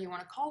 or whatever you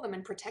want to call them,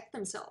 and protect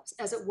themselves.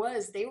 As it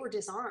was, they were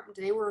disarmed.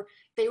 They were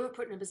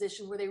put in a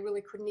position where they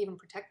really couldn't even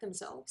protect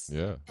themselves.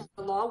 Yeah. And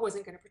the law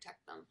wasn't going to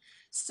protect them.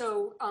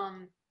 So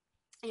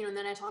and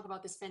then I talk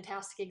about this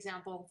fantastic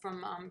example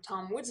from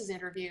Tom Woods'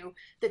 interview,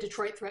 the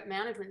Detroit Threat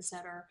Management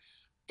Center.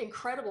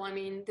 Incredible. I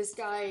mean, this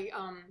guy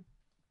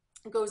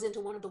goes into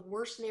one of the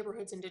worst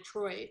neighborhoods in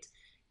Detroit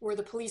where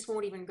the police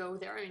won't even go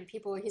there. I mean,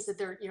 he said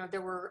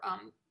there were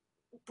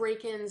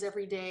break-ins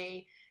every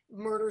day,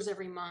 murders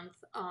every month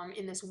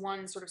in this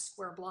one sort of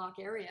square block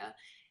area.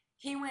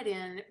 He went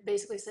in,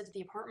 basically said to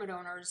the apartment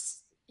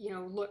owners,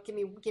 look, give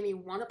me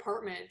one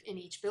apartment in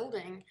each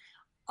building.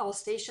 I'll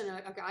station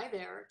a guy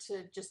there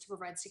to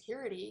provide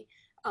security,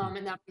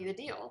 and that'll be the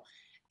deal.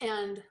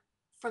 And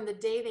from the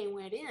day they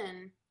went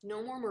in,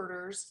 no more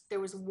murders. There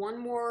was one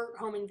more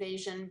home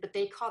invasion, but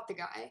they caught the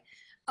guy.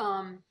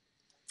 And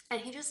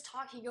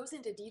he goes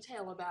into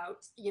detail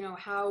about,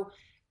 how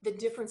the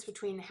difference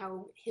between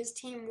how his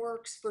team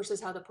works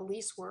versus how the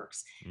police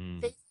works.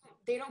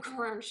 They don't go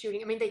around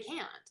shooting. I mean, they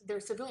can't. They're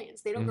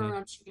civilians. They don't go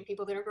around shooting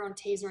people. They don't go around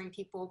tasering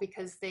people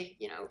because they,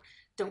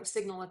 don't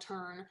signal a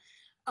turn.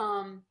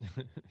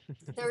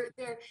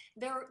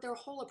 Their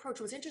whole approach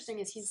was interesting.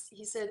 Is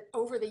he said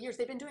over the years,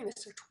 they've been doing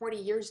this for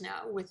 20 years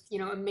now with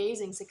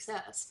amazing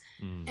success.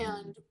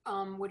 And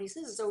what he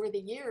says is, over the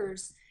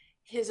years,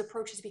 his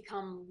approach has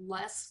become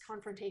less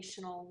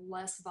confrontational,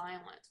 less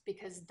violent,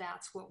 because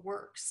that's what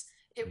works.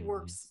 It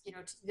works.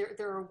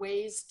 There are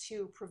ways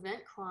to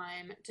prevent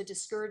crime, to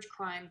discourage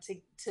crime,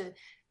 to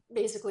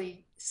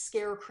basically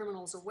scare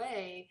criminals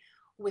away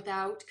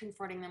without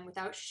confronting them,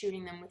 without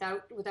shooting them,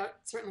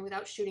 certainly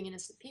without shooting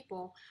innocent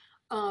people.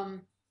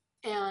 And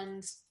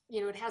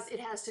it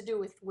has to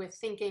do with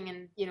thinking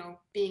and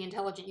being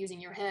intelligent, using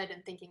your head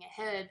and thinking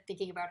ahead,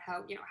 thinking about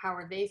how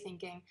are they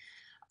thinking,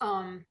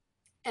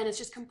 and it's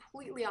just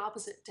completely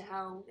opposite to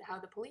how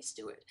the police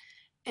do it.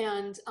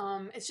 And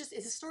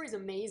the story's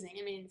amazing.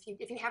 I mean,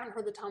 if you haven't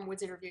heard the Tom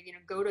Woods interview,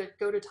 go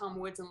to Tom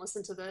Woods and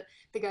listen to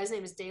the guy's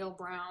name is Dale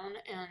Brown,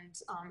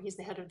 and he's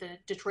the head of the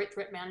Detroit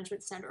Threat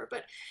Management Center.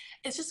 But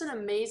it's just an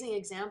amazing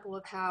example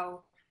of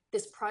how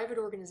this private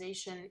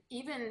organization,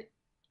 even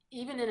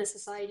in a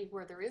society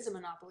where there is a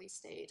monopoly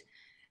state,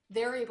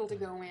 they're able to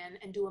go in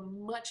and do a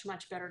much,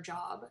 much better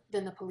job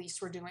than the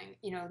police were doing.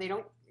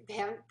 They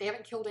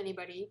haven't killed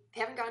anybody.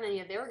 They haven't gotten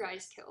any of their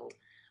guys killed.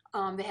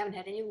 They haven't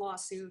had any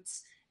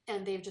lawsuits.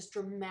 And they've just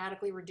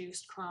dramatically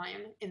reduced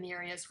crime in the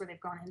areas where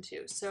they've gone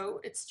into. So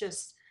it's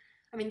just,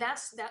 I mean, that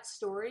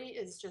story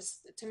is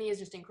just, to me, is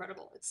just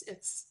incredible.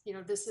 It's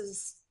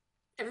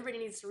everybody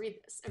needs to read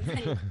this.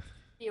 Everybody needs to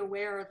be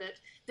aware that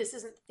this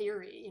isn't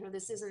theory.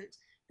 This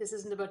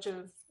isn't a bunch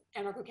of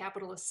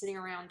anarcho-capitalists sitting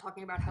around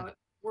talking about how it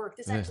worked.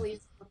 This actually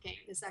is working.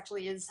 This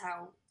actually is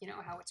how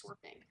it's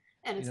working.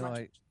 And it's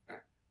much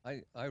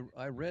better.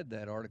 I read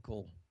that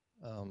article.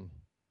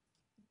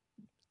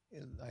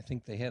 I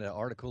think they had an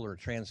article or a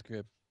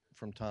transcript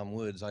from Tom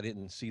Woods. I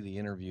didn't see the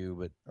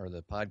interview, or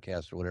the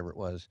podcast or whatever it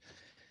was.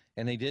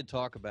 And they did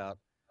talk about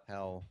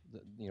how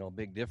a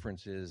big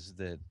difference is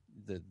that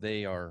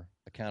they are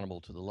accountable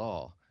to the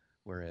law,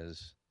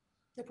 whereas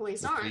the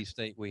police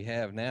state we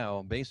have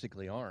now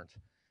basically aren't.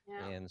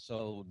 Yeah. And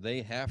so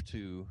they have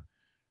to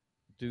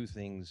do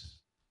things,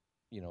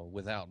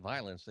 without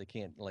violence. They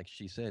can't, like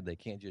she said, they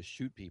can't just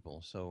shoot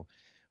people. So.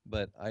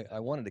 But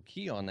I wanted to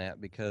key on that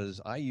because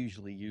I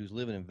usually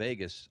living in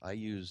Vegas, I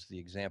use the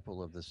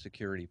example of the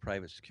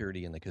private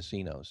security in the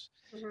casinos.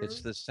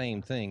 It's the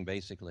same thing,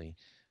 basically.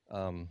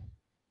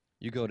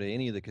 You go to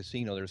any of the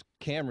casino, there's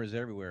cameras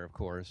everywhere, of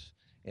course,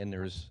 and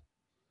there's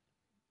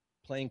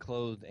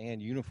plainclothed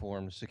and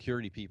uniformed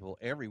security people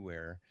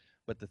everywhere.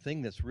 But the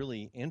thing that's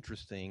really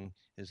interesting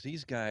is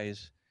these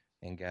guys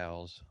and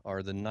gals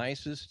are the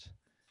nicest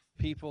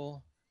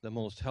people, the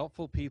most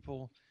helpful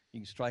people.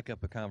 You can strike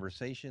up a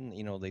conversation.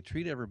 You know, they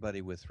treat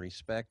everybody with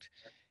respect,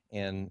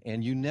 and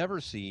you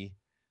never see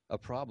a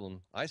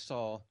problem.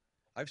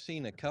 I've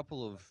seen a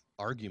couple of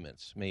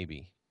arguments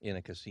maybe in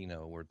a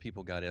casino where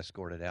people got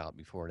escorted out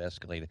before it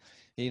escalated.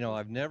 You know,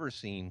 I've never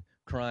seen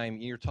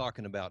crime. You're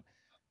talking about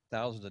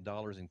thousands of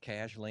dollars in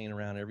cash laying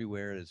around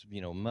everywhere. There's,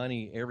 you know,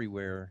 money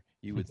everywhere.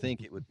 You would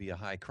think it would be a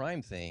high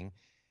crime thing,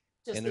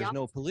 Just and the there's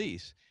no opposite.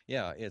 police.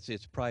 Yeah,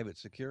 it's private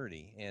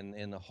security,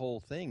 and the whole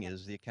thing Yeah.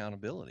 is the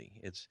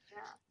accountability. It's,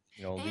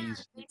 you know, Yeah. And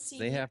these, they see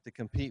they you, have to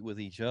compete with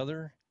each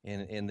other,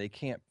 and they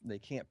can't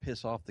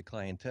piss off the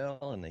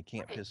clientele, and they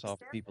can't right? piss 'Cause off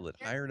the people that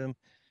hired them,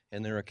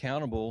 and they're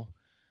accountable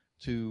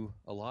to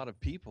a lot of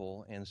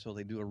people, and so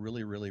they do a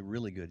really, really,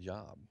 really good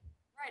job.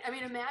 right. I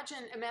mean,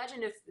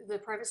 imagine if the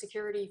private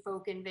security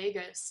folk in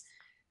Vegas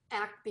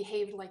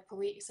behaved like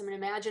police. I mean,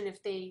 imagine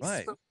if they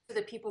Right. spoke to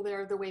the people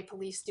there the way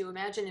police do.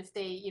 Imagine if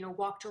they,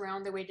 walked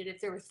around the way did if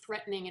they were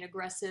threatening and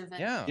aggressive and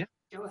Yeah.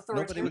 Nobody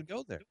authoritarian. would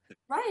go there.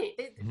 Right.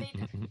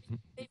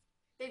 They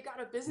they've got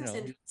a You business know,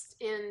 interest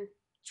in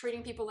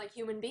treating people like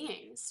human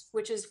beings,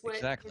 which is what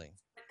exactly.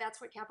 that's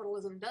what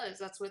capitalism does.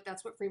 That's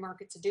what free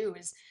markets do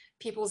is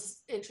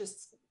people's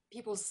interests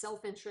people's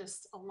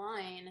self-interests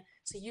align.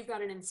 So you've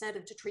got an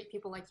incentive to treat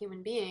people like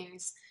human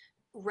beings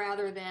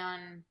rather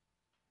than,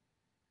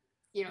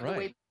 the Right.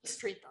 way police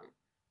treat them.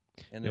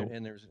 And Yeah.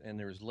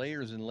 there's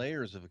layers and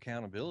layers of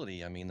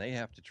accountability. I mean, they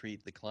have to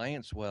treat the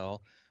clients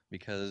well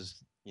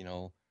because, you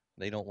know,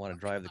 they don't want to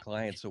drive the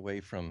clients away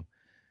from,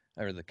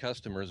 or the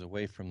customers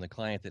away from the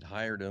client that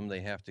hired them.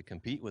 They have to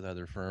compete with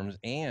other firms,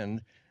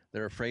 and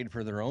they're afraid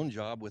for their own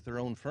job with their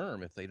own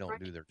firm if they don't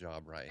do Right. their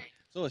job right. Right.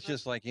 So it's Right.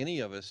 just like any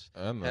of us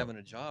And having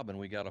a job, and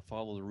we got to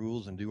follow the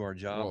rules and do our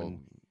job well,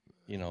 and,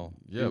 you know,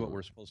 yeah, do what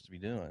we're supposed to be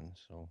doing.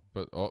 So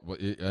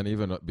and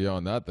even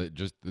beyond that,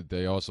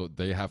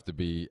 they have to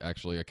be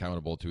actually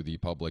accountable to the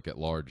public at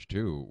large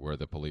too, where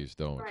the police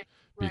don't, Right.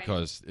 Right.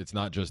 because it's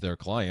not just their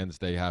clients.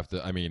 They have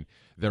to. I mean,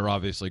 they're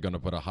obviously going to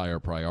put a higher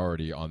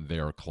priority on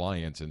their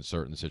clients in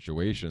certain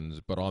situations,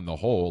 but on the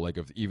whole, like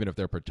even if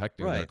they're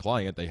protecting their right,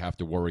 client, they have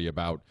to worry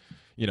about,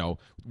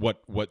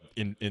 what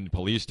in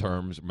police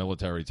terms,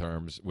 military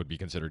terms would be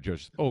considered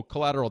just, oh,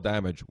 collateral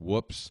damage.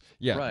 Whoops.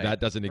 Yeah, right, that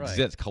doesn't right.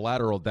 exist.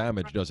 Collateral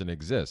damage doesn't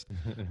exist.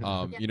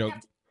 Yeah, You they know,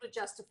 have to be able to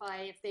justify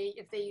if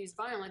they use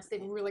violence,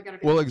 they've really got to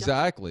be well, able to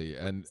exactly,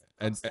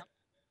 justify.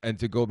 and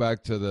to go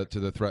back to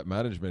the threat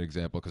management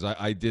example, because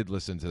I did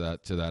listen to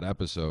that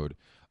episode,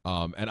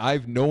 and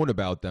I've known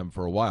about them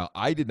for a while.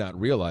 I did not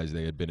realize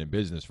they had been in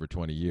business for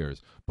 20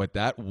 years, but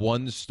that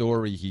one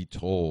story he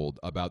told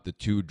about the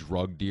two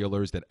drug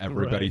dealers that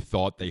everybody Right.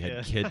 thought they had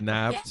Yeah.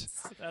 kidnapped, Yes.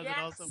 That's an Yes.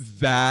 awesome.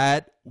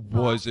 that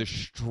was a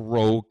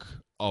stroke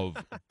of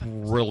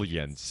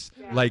brilliance.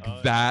 Yeah. Like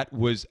Oh, that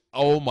was,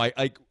 oh my,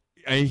 like,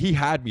 and he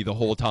had me the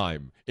whole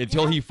time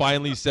until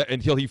Yeah.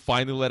 until he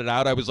finally let it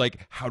out. I was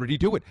like, how did he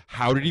do it?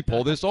 How did he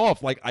pull this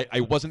off? Like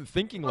I wasn't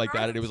thinking like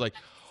that, and it was like,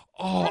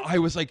 oh, Right. I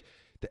was like,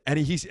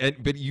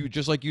 but you,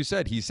 just like you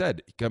said,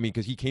 I mean,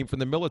 because he came from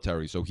the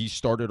military, so he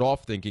started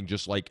off thinking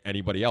just like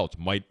anybody else,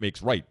 might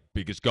makes right,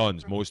 biggest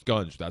guns, most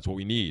guns, that's what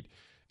we need.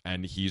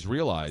 And he's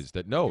realized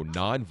that no,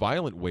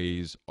 non-violent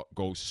ways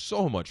go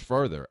so much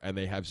further, and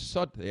they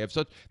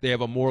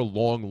have a more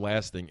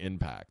long-lasting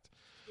impact.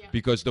 Yeah.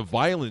 Because the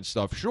violent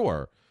stuff,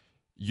 sure,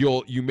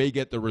 you may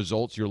get the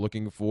results you're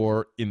looking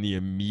for in the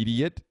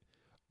immediate,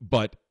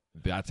 but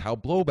that's how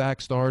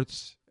blowback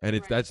starts. And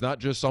Right. that's not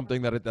just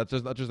something that's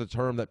just not just a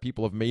term that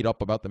people have made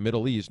up about the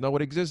Middle East. No,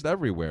 it exists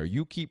everywhere.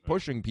 You keep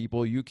pushing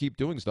people, you keep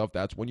doing stuff.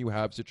 That's when you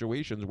have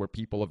situations where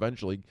people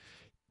eventually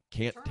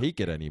can't Sure. take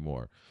it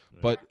anymore.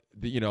 Right. But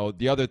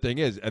the other thing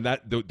is, and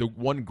that the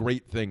one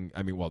great thing,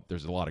 I mean, well,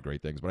 there's a lot of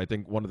great things, but I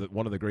think one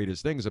of the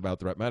greatest things about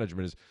threat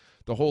management is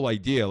the whole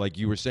idea, like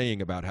you were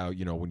saying about how,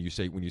 when you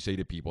say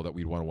to people that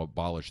we want to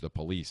abolish the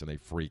police and they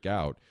freak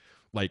out,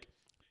 like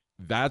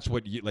that's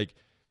what you like,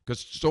 because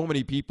so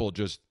many people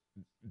just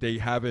they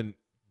haven't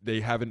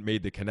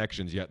made the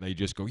connections yet, and they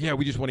just go, yeah,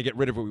 we just want to get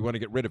rid of it, we want to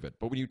get rid of it.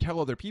 But when you tell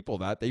other people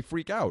that, they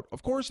freak out.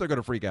 Of course they're going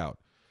to freak out.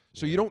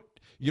 So Yeah. you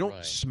don't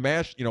Right.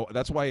 smash,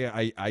 that's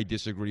why I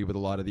disagree with a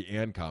lot of the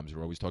ANCOMs who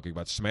are always talking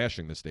about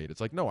smashing the state.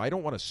 It's like, no, I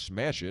don't want to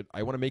smash it.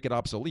 I want to make it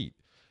obsolete.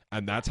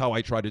 And that's how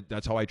I try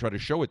to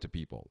show it to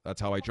people. That's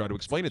how I try to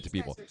explain it to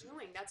people. That's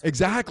what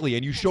Exactly.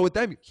 And you show it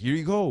them. Here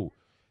you go.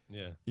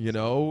 Yeah.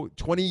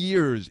 20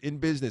 years in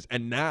business,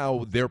 and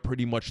now they're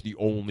pretty much the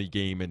only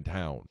game in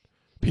town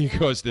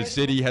because the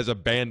city has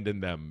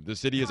abandoned them. The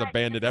city has Right.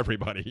 abandoned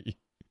everybody.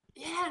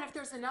 Yeah, and if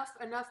there's enough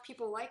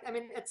people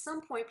at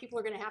some point people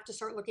are going to have to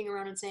start looking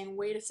around and saying,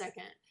 wait a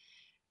second,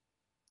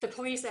 the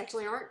police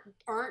actually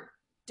aren't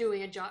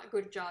doing a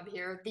good job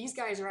here. These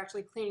guys are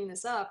actually cleaning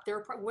this up.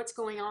 What's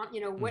going on?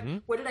 You know, Mm-hmm.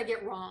 what did I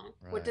get wrong?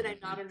 What did I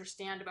Right. not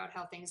understand about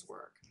how things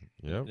work?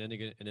 Yep. And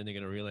then they're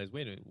gonna realize,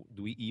 wait, a minute,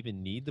 do we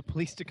even need the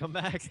police to come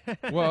back?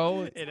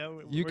 Well, you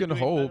know, you we're can doing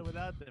better hope.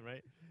 without them,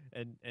 right?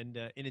 And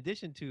in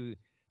addition to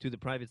the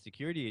private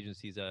security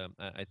agencies,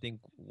 I think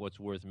what's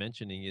worth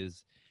mentioning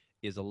is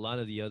a lot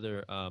of the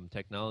other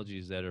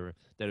technologies that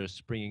are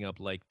springing up,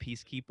 like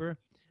Peacekeeper,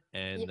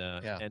 Yeah.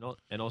 Yeah.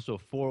 and also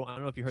four. I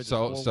don't know if you heard this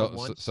Cell, cell,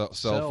 411.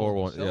 cell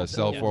 411. Yeah,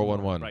 cell Yeah,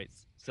 411. right.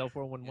 Cell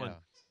 411. Yeah.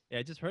 Yeah,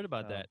 I just heard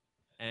about Oh. that.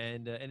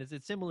 And it's a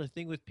similar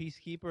thing with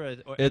Peacekeeper,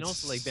 and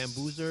also like It's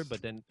Bambuser,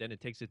 but then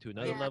it takes it to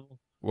another Yeah. level.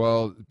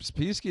 Well,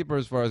 Peacekeeper,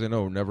 as far as I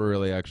know, never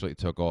really actually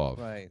took off.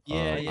 Right.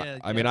 Yeah, I've- yeah,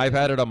 I yeah. mean, I've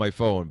had it on my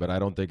phone, but I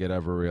don't think it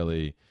ever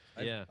really.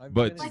 Yeah. I've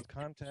But- been in Like,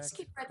 contact.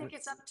 Peacekeeper, I think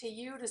it's up to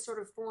you to sort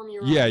of form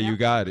your Yeah, own you network.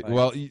 got it. Right.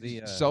 Well,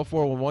 The, Cell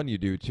 411 you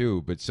do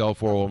too, but Cell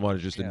 411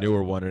 is just a Yeah.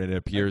 newer one, and it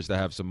appears to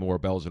have some more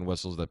bells and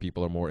whistles that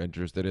people are more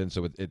interested in.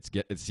 So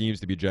it seems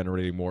to be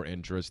generating more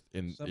interest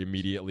in Some-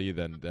 immediately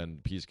than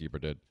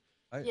Peacekeeper did.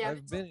 Yeah, I've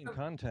it's been in also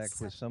contact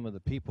with set- some of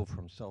the people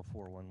from Cell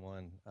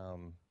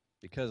 411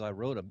 because I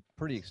wrote a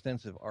pretty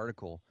extensive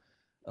article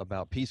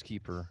about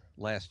Peacekeeper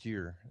last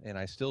year, and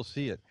I still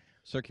see it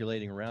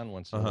circulating around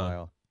once in a Uh-huh.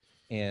 while.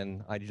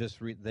 And I just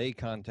they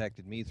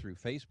contacted me through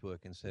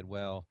Facebook and said,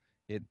 well,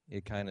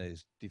 it kind of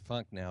is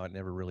defunct now. It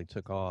never really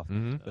took off.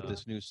 Mm-hmm. But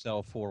this new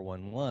Cell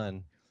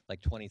 411,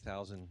 like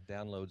 20,000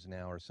 downloads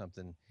now or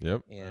something.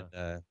 Yep. And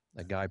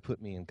a guy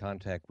put me in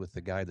contact with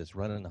the guy that's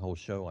running the whole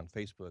show on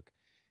Facebook.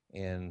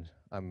 And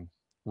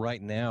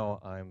right now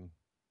I'm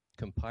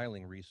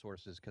compiling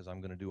resources because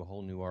I'm going to do a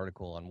whole new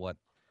article on what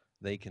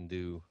they can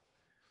do.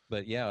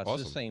 But yeah, it's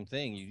Awesome. the same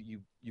thing.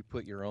 You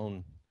put your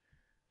own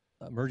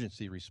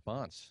emergency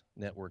response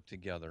network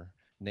together,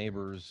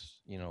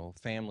 neighbors,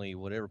 family,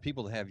 whatever,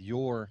 people that have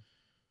your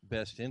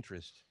best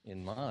interest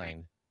in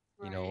mind.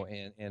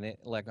 Right. And it,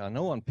 like I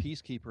know on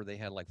Peacekeeper they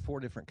had like 4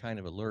 different kind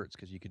of alerts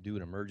because you could do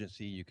an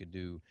emergency, you could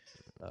do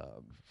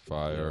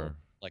Fire.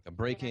 like a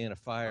break-in, a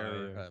fire,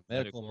 Fire, a medical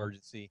medical.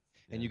 emergency,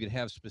 and Yeah. you could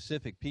have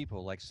specific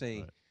people, like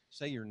say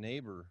Right. your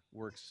neighbor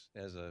works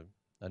as a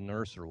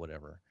nurse or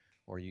whatever,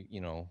 or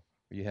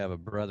you have a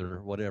brother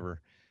or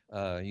whatever.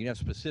 You have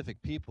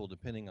specific people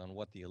depending on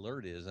what the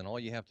alert is, and all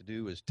you have to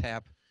do is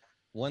tap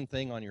one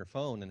thing on your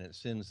phone, and it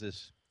sends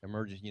this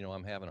emergency.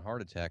 I'm having a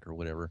heart attack or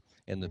whatever,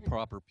 and the Mhm.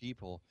 proper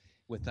people,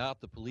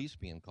 without the police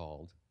being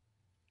called,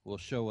 will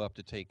show up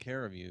to take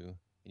care of you,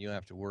 and you don't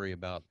have to worry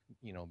about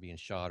being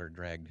shot or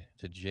dragged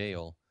to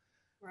jail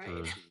Right.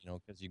 for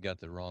because you got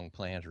the wrong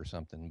plant or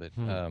something. But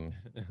Hmm.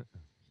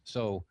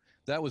 so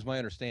that was my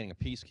understanding of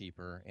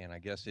Peacekeeper, and I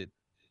guess it,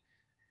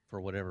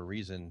 for whatever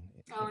reason,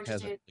 Oh, it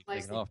hasn't interesting.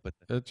 really taken off. But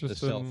It the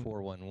just Cell didn't.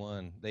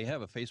 411, they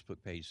have a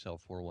Facebook page, Cell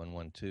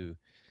 411 too.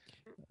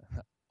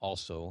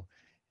 Also,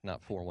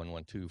 not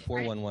 4112,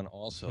 411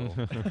 also.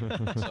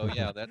 So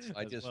yeah,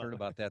 I As just well. heard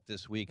about that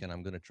this week, and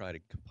I'm going to try to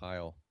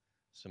compile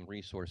some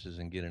resources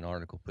and get an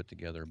article put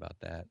together about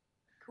that.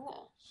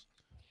 Cool.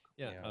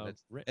 Yeah.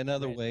 That's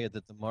another Rand- way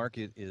that the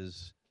market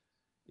is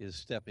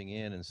stepping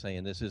in and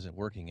saying this isn't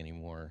working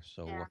anymore.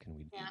 So Yeah, what can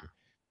we do? yeah,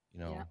 You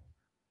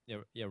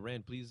know, Yeah,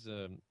 Rand, please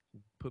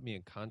put me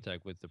in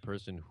contact with the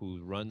person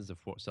who runs the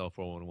Cell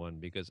 411,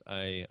 because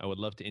I would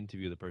love to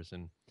interview the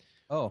person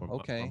oh, for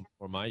okay.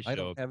 for my I show,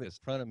 don't have it in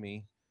front of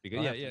me. because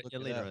I'll yeah, have to yeah, look yeah,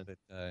 it later up. on.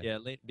 But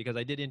Yeah, because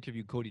I did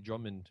interview Cody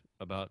Drummond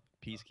about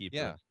Peacekeeper,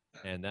 yeah,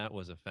 and that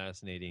was a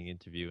fascinating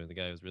interview, and the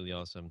guy was really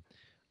awesome.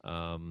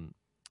 Um,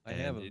 I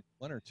and have it,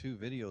 1 or 2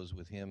 videos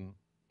with him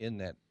in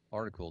that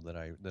article that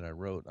I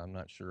wrote. I'm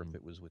not sure if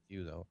it was with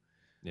you though.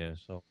 yeah,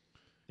 So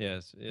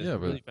it's Yeah,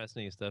 really but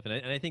fascinating stuff, and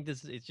I think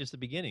it's just the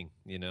beginning.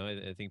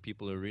 I think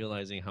people are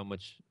realizing how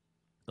much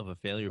of a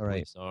failure all right,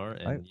 police are,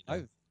 I,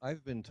 and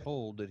I've been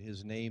told that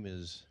his name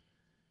is,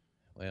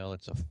 well,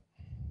 it's a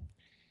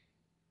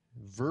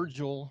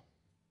Virgil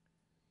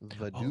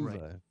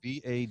Vaduva,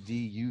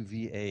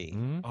 Vaduva.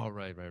 Mhm. oh,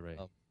 right.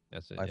 Um,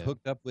 That's it. I've Yeah,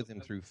 hooked up with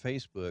him through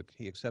Facebook.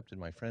 He accepted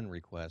my friend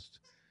request.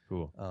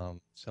 cool,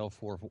 Cell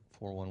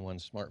 411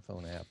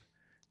 smartphone app.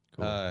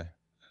 cool.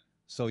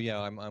 So yeah,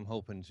 I'm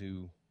hoping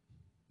to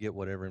get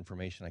whatever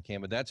information I can.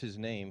 But that's his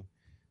name.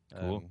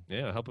 Cool.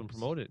 Yeah, help them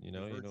promote it.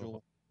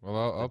 Virgil. Well,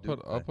 I'll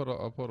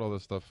put all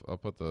this stuff. I'll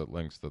put the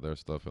links to their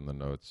stuff in the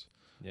notes.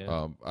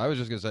 Yeah. I was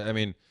just gonna say. I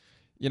mean,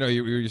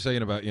 you're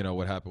saying about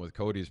what happened with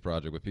Cody's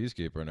project with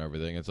Peacekeeper and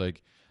everything. It's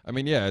like, I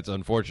mean, yeah, it's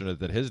unfortunate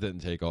that his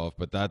didn't take off,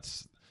 but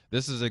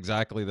this is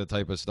exactly the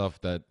type of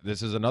stuff that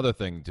this is another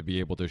thing to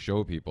be able to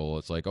show people.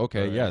 It's like,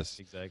 okay, Right, yes,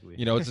 exactly.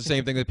 it's the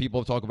same thing that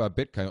people talk about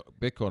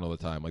Bitcoin all the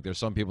time. Like, there's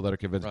some people that are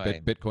convinced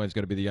Right. Bitcoin's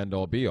going to be the end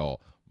all be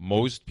all.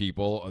 Most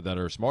people that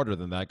are smarter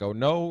than that go,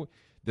 no,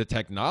 the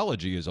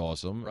technology is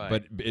awesome, Right.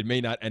 but it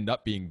may not end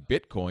up being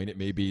Bitcoin. It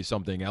may be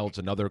something else,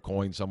 another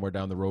coin somewhere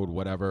down the road,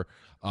 whatever.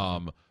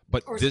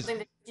 But Or this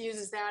something that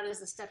uses that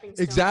as a stepping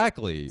stone.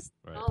 exactly.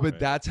 Right, But right,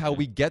 that's how yeah,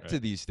 we get to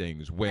right. these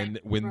things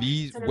Right, when right.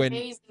 these It's an when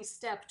amazing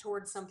step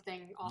towards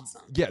something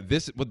awesome. yeah,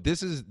 this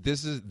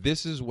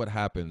is what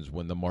happens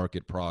when the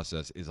market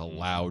process is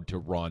allowed to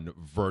run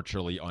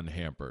virtually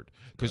unhampered.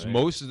 Because Right.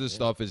 most of the Yeah.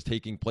 stuff is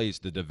taking place.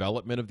 The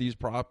development of these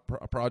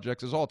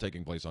projects is all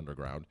taking place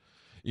underground.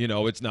 You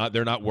know, it's not.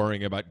 They're not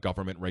worrying about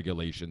government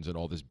regulations and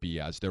all this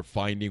BS. They're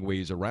finding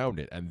ways around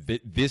it, and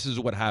this is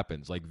what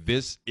happens. Like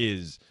this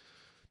is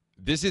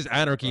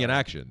anarchy in Right.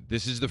 action.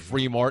 This is the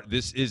free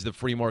This is the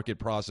free market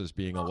process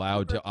being Well,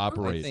 allowed to Uber-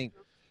 operate. I think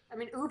I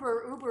mean,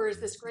 Uber is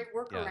this great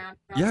workaround around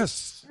Yes.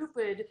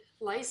 stupid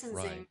licensing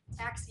Right.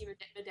 taxi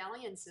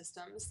medallion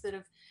systems that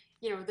have,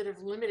 that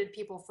have limited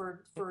people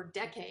for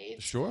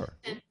decades. Sure.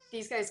 And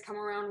these guys come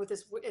around with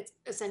this. It's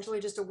essentially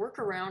just a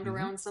workaround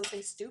around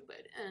something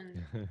stupid.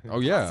 And Oh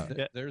yeah.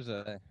 th- there's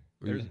a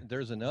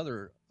there's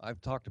another. I've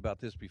talked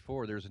about this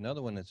before. There's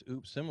another one that's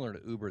similar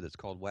to Uber that's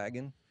called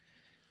Wagon.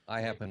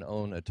 I happen to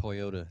own a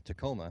Toyota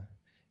Tacoma,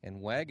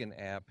 and Wagon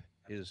app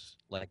is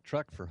like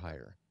truck for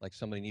hire. Like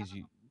somebody needs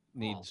to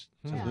Yeah.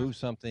 move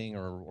something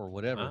or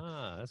whatever.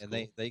 Ah, that's And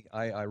cool.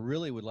 I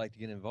really would like to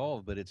get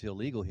involved, but it's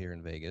illegal here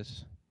in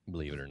Vegas,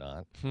 believe it or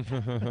not.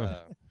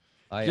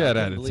 I Get couldn't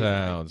out of believe it.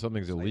 town.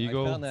 Something's I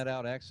illegal. found that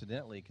out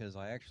accidentally because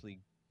I actually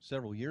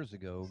several years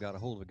ago got a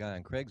hold of a guy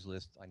on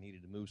Craigslist. I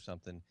needed to move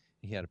something.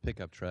 He had a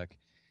pickup truck,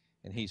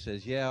 and he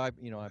says, "Yeah, I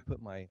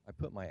put my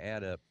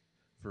ad up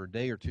for a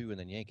day or two and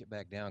then yank it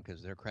back down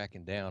because they're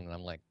cracking down." And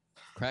I'm like,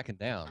 cracking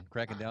down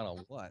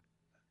on what?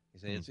 He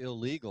said it's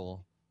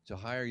illegal to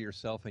hire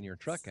yourself and your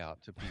truck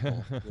out to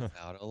people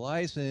without a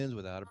license,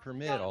 without a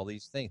permit, all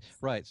these things.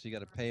 Right. So you got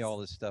to pay all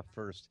this stuff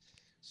first.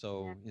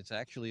 So it's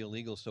actually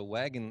illegal. So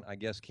Wagon, I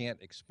guess,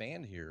 can't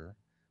expand here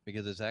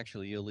because it's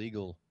actually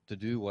illegal to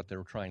do what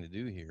they're trying to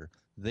do here.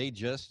 They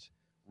just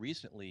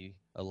recently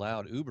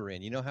allowed Uber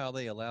in. You know how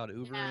they allowed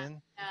Uber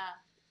in? yeah,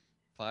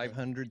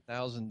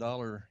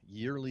 $500,000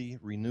 yearly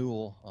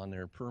renewal on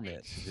their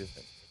permit to do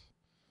it.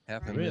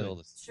 Half a Right. Really?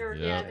 mil. sure,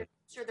 Yeah.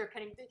 they're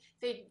cutting.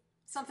 They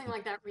something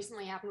like that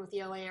recently happened with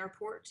the LA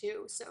airport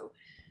too. So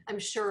I'm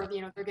sure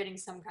they're getting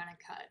some kind of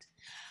cut.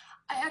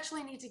 I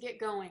actually need to get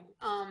going.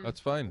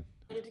 That's fine.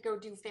 I need to go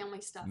do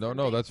family stuff. No, and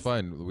no, that's things.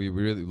 fine. We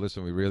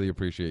really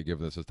appreciate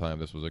giving us this time.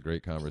 This was a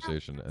great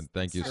conversation, and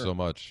thank you Sure. so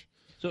much.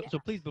 So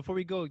please, before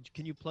we go,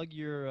 can you plug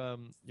your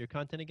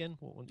content again?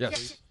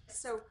 Yes.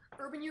 So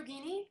Urban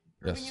Yogini,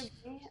 Yes.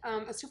 a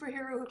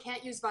superhero who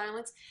can't use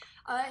violence.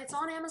 It's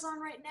on Amazon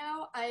right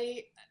now.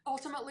 I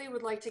ultimately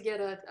would like to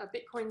get a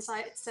Bitcoin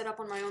site set up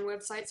on my own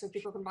website so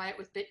people can buy it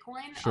with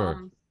Bitcoin.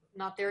 Sure.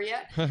 Not there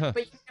yet, but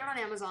you can get it on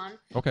Amazon.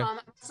 Okay. I'm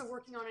also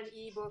working on an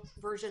ebook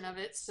version of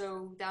it,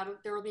 so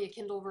there will be a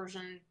Kindle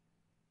version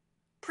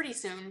pretty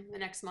soon, the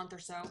next month or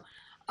so.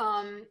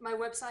 My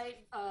website,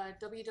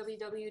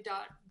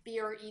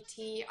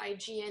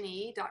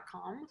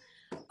 www.bretigne.com.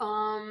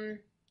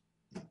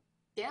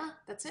 Yeah,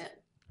 that's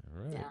it.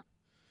 All right. Yeah.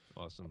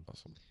 Awesome.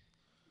 Awesome.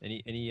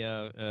 Any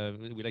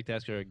we'd like to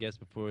ask our guests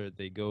before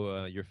they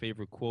go your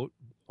favorite quote,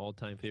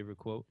 all-time favorite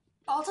quote.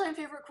 All-time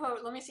favorite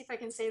quote. Let me see if I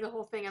can say the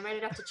whole thing. I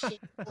might have to cheat.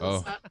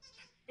 Oh.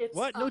 It's,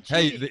 What? No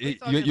Hey, cheating.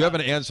 What are you you talking have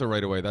an about? answer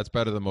right away. That's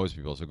better than most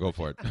people, so go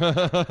for it.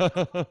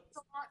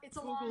 It's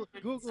a long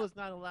Google is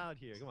not allowed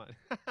here. Come on.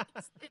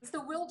 It's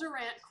the Will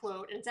Durant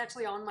quote, and it's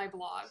actually on my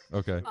blog.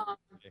 Okay.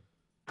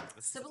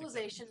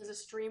 Civilization is a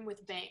stream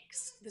with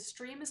banks. The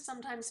stream is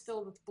sometimes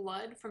filled with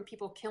blood from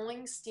people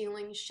killing,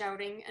 stealing,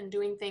 shouting, and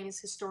doing things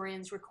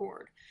historians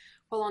record.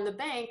 While on the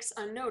banks,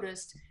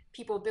 unnoticed,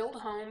 people build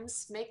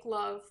homes, make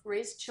love,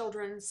 raise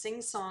children,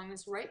 sing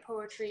songs, write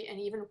poetry, and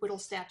even whittle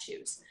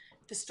statues.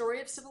 The story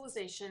of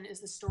civilization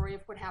is the story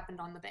of what happened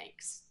on the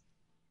banks.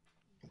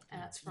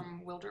 And that's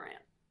from Will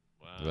Durant.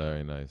 Wow.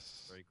 Very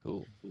nice. Very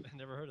cool. I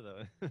never heard of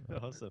that.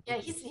 Awesome. Yeah,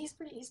 he's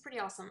pretty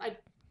awesome. I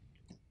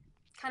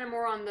kind of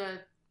more on the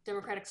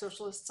democratic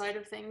socialist side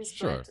of things,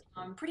 Sure.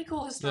 but pretty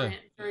cool historian,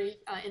 very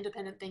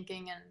independent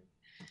thinking, and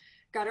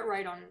got it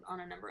right on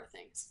a number of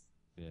things.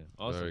 Yeah.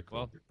 Awesome. Very cool.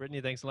 Well, Brittany,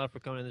 thanks a lot for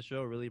coming on the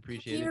show. Really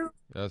appreciate Thank it. you.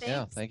 Yes. Yeah,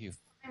 Thanks. thank you.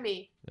 For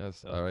me.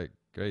 Yes. Oh, All right.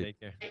 Great. Take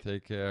care.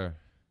 Take care.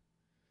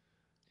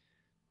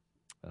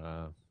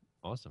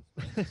 Awesome.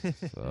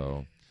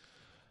 So.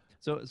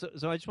 So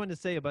I just wanted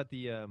to say about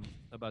the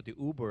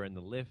Uber and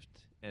the Lyft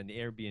and the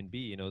Airbnb.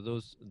 You know,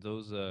 those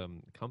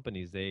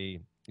companies. They,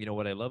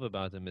 what I love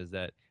about them is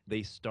that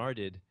they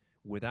started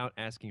without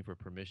asking for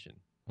permission.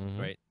 Mhm.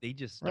 Right? They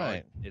just started.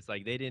 Right. It's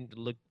like they didn't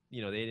look. They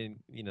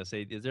didn't.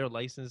 Say, is there a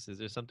license? Is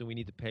there something we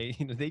need to pay?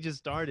 They just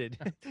started,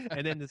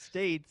 and then the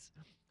states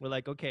were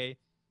like, okay,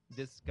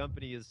 this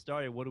company has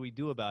started. What do we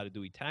do about it?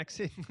 Do we tax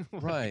it? What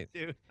do we Right.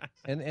 do?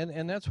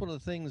 And that's one of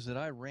the things that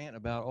I rant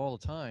about all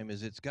the time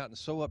is it's gotten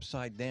so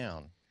upside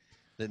down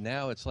that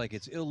now it's like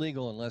it's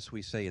illegal unless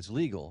we say it's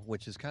legal,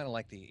 which is kind of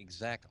like the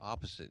exact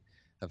opposite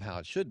of how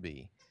it should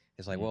be.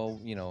 It's like, well,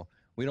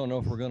 we don't know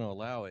if we're going to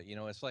allow it.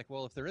 It's like,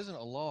 well, if there isn't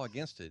a law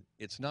against it,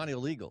 it's not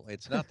illegal.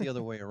 It's not the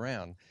other way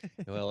around.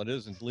 Well, it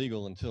isn't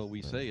legal until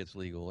we say it's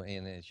legal,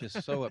 and it's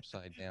just so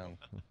upside down.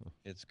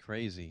 It's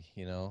crazy.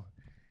 Yeah,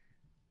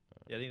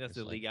 I think that's It's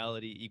the like-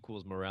 legality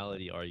equals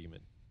morality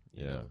argument.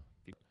 you Yeah. know.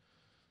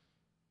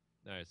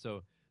 All right,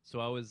 so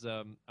I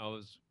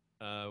was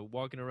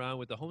walking around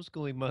with the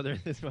homeschooling mother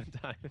this one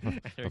time.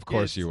 and her Of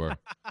course kids. you were.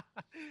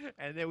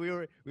 And then we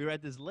were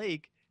at this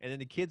lake, and then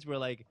the kids were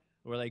like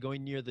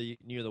going near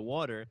the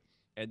water,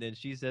 and then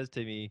she says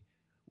to me,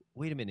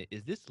 "Wait a minute,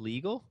 is this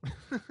legal?"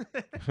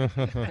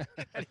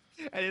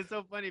 And it's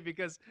so funny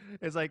because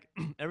it's like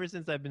ever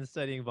since I've been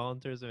studying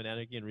voluntarism and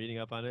anarchy and reading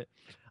up on it,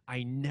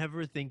 I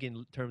never think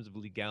in terms of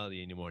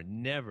legality anymore.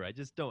 Never. I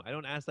just don't. I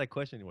don't ask that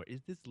question anymore.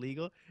 Is this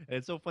legal? And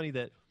it's so funny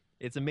that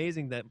it's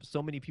amazing that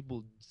so many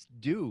people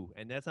do,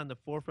 and that's on the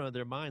forefront of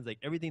their minds. Like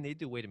everything they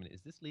do. Wait a minute,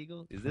 is this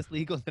legal? Is this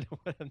legal? That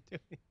what I'm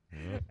doing?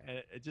 Yeah. And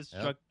it just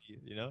Yep. struck me,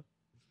 you know.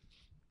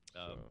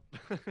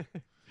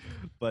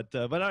 But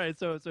all right.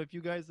 So if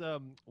you guys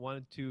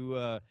wanted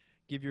to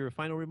give your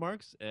final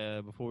remarks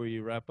before we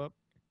wrap up.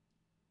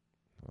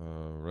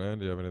 Rand,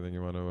 do you have anything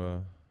you want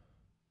to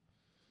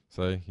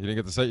say? You didn't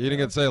get to say. You didn't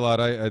get to say a lot.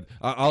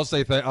 I'll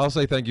say. I'll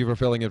say thank you for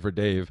filling in for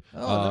Dave.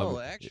 Oh no,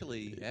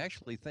 actually,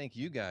 thank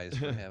you guys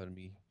for having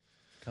me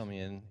come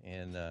in.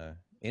 And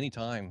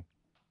anytime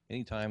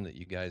that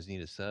you guys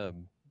need a sub,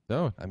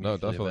 No, I'm no,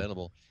 usually definitely.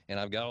 available. And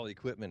I've got all the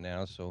equipment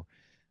now, so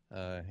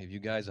if you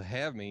guys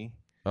have me,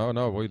 Oh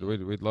no, we'd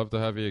love to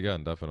have you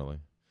again. Definitely.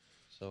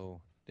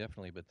 so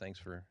definitely. But thanks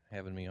for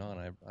having me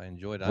on. I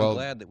enjoyed it. Well- I'm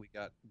glad that we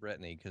got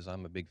Bretigne because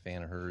I'm a big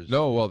fan of hers.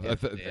 No, well, and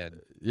Dad.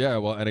 yeah,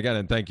 well, and again,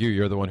 and thank you.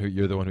 You're the one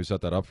who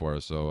set that up for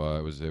us. So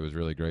it was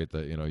really great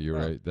that you were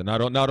Well- that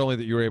not only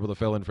that you were able to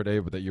fill in for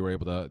Dave, but that you were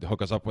able to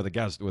hook us up with a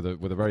guest with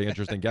a very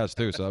interesting guest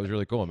too. So that was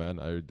really cool, man.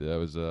 That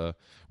was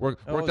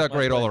worked was out my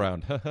great all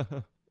pleasure.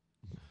 around.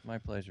 My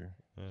pleasure.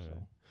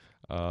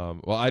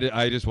 So. Well,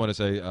 I just want to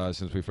say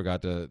since we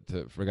forgot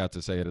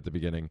to say it at the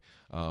beginning,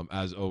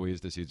 as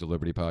always, the Seeds of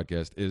Liberty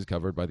podcast is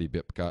covered by the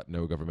BIPCOT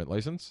no government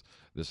license.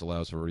 This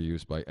allows for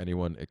reuse by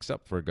anyone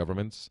except for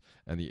governments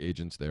and the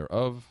agents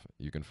thereof.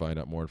 You can find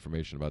out more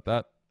information about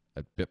that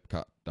at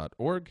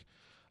bipcot.org.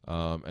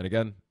 And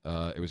again,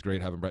 it was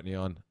great having Bretigne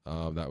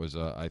on. That was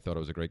I thought it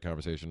was a great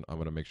conversation. I'm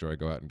going to make sure I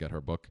go out and get her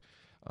book.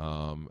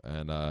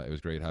 And it was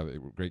great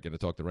getting to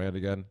talk to Rand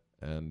again.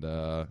 And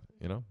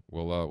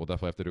we'll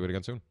definitely have to do it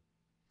again soon.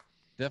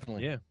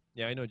 Definitely.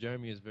 Yeah, I know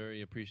Jeremy is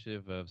very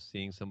appreciative of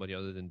seeing somebody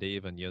other than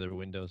Dave on the other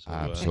window. So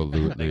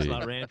Absolutely. thanks a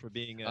lot, Rand, for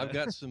being. I've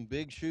got some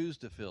big shoes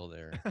to fill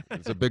there.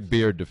 It's a big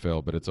beard to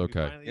fill, but it's we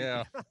okay. finally-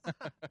 Yeah.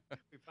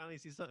 we finally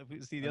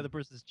see the other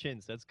person's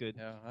chins. That's good.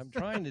 Yeah, I'm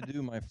trying to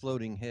do my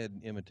floating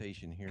head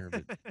imitation here,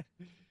 but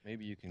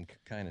maybe you can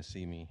kind of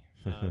see me.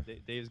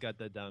 Dave's got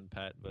that down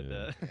pat. But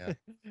Yeah. Yeah.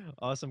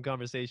 awesome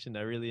conversation.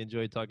 I really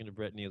enjoyed talking to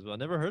Bretigne as well. I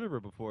never heard of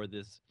her before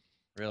this.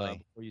 Really?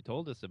 Before you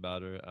told us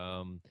about her,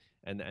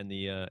 and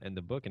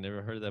the book. I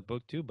never heard of that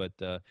book too. But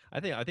I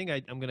think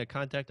I'm gonna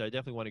contact her. I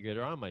definitely want to get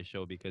her on my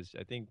show because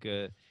I think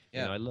Yeah.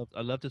 I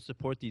love to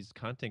support these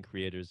content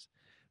creators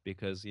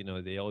because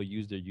they all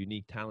use their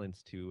unique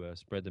talents to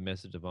spread the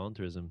message of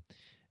voluntarism,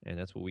 and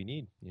that's what we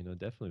need.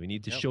 Definitely we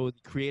need to Yep. show the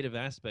creative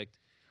aspect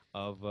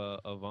of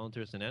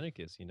voluntarists and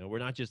anarchists. We're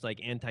not just like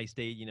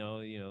anti-state.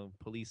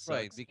 Police sucks.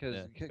 Right,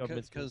 because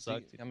government still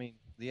sucks.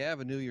 the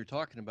avenue you're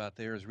talking about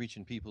there is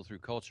reaching people through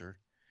culture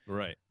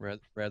Right.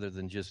 rather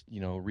than just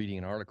reading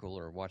an article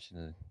or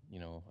watching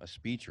a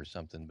speech or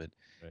something. But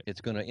Right.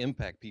 it's going to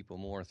impact people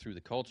more through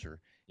the culture.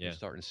 Yeah. You're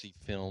starting to see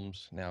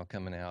films now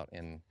coming out,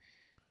 and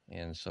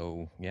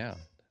so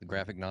the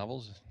graphic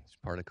novels is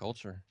part of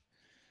culture.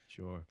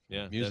 Sure.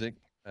 Yeah. Music.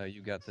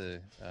 You got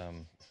the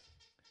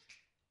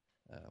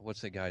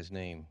what's that guy's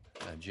name?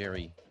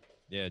 Jerry.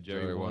 Yeah.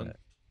 Jerry Jerry One. One.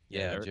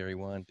 Yeah, Eric- Jerry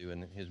One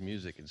doing his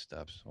music and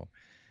stuff. So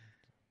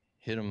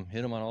hit him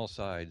on all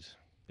sides.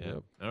 Yeah.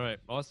 Yep. All right.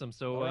 Awesome.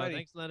 So Alrighty.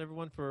 thanks a lot,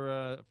 everyone,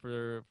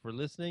 for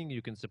listening.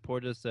 You can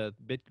support us at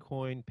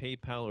Bitcoin,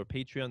 PayPal, or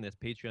Patreon. That's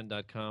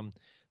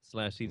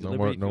patreon.com/Seeds of No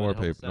more, Liberty. If you no more, wanna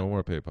help us out. no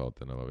more PayPal.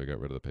 Then we got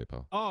rid of the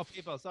PayPal. Oh,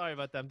 PayPal. Sorry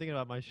about that. I'm thinking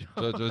about my show.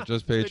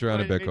 Just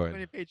Patreon and Bitcoin.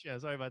 and Patreon.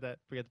 Sorry about that.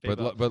 Forget the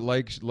PayPal.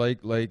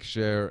 But like,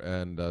 share,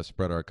 and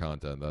spread our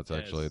content. That's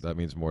actually Yes. that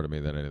means more to me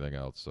than anything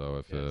else.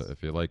 So Yes.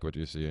 if you like what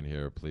you see in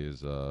here,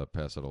 please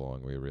pass it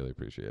along. We really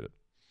appreciate it.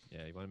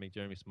 Yeah, you want to make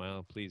Jeremy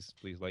smile? Please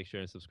like, share,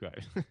 and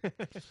subscribe.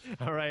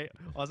 All right.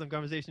 Awesome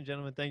conversation,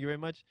 gentlemen. Thank you very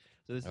much.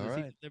 So this is All the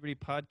Seeds right. of Liberty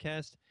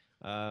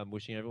podcast.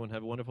 Wishing everyone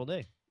have a wonderful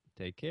day.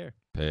 Take care.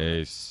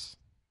 Peace.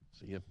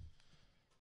 See ya.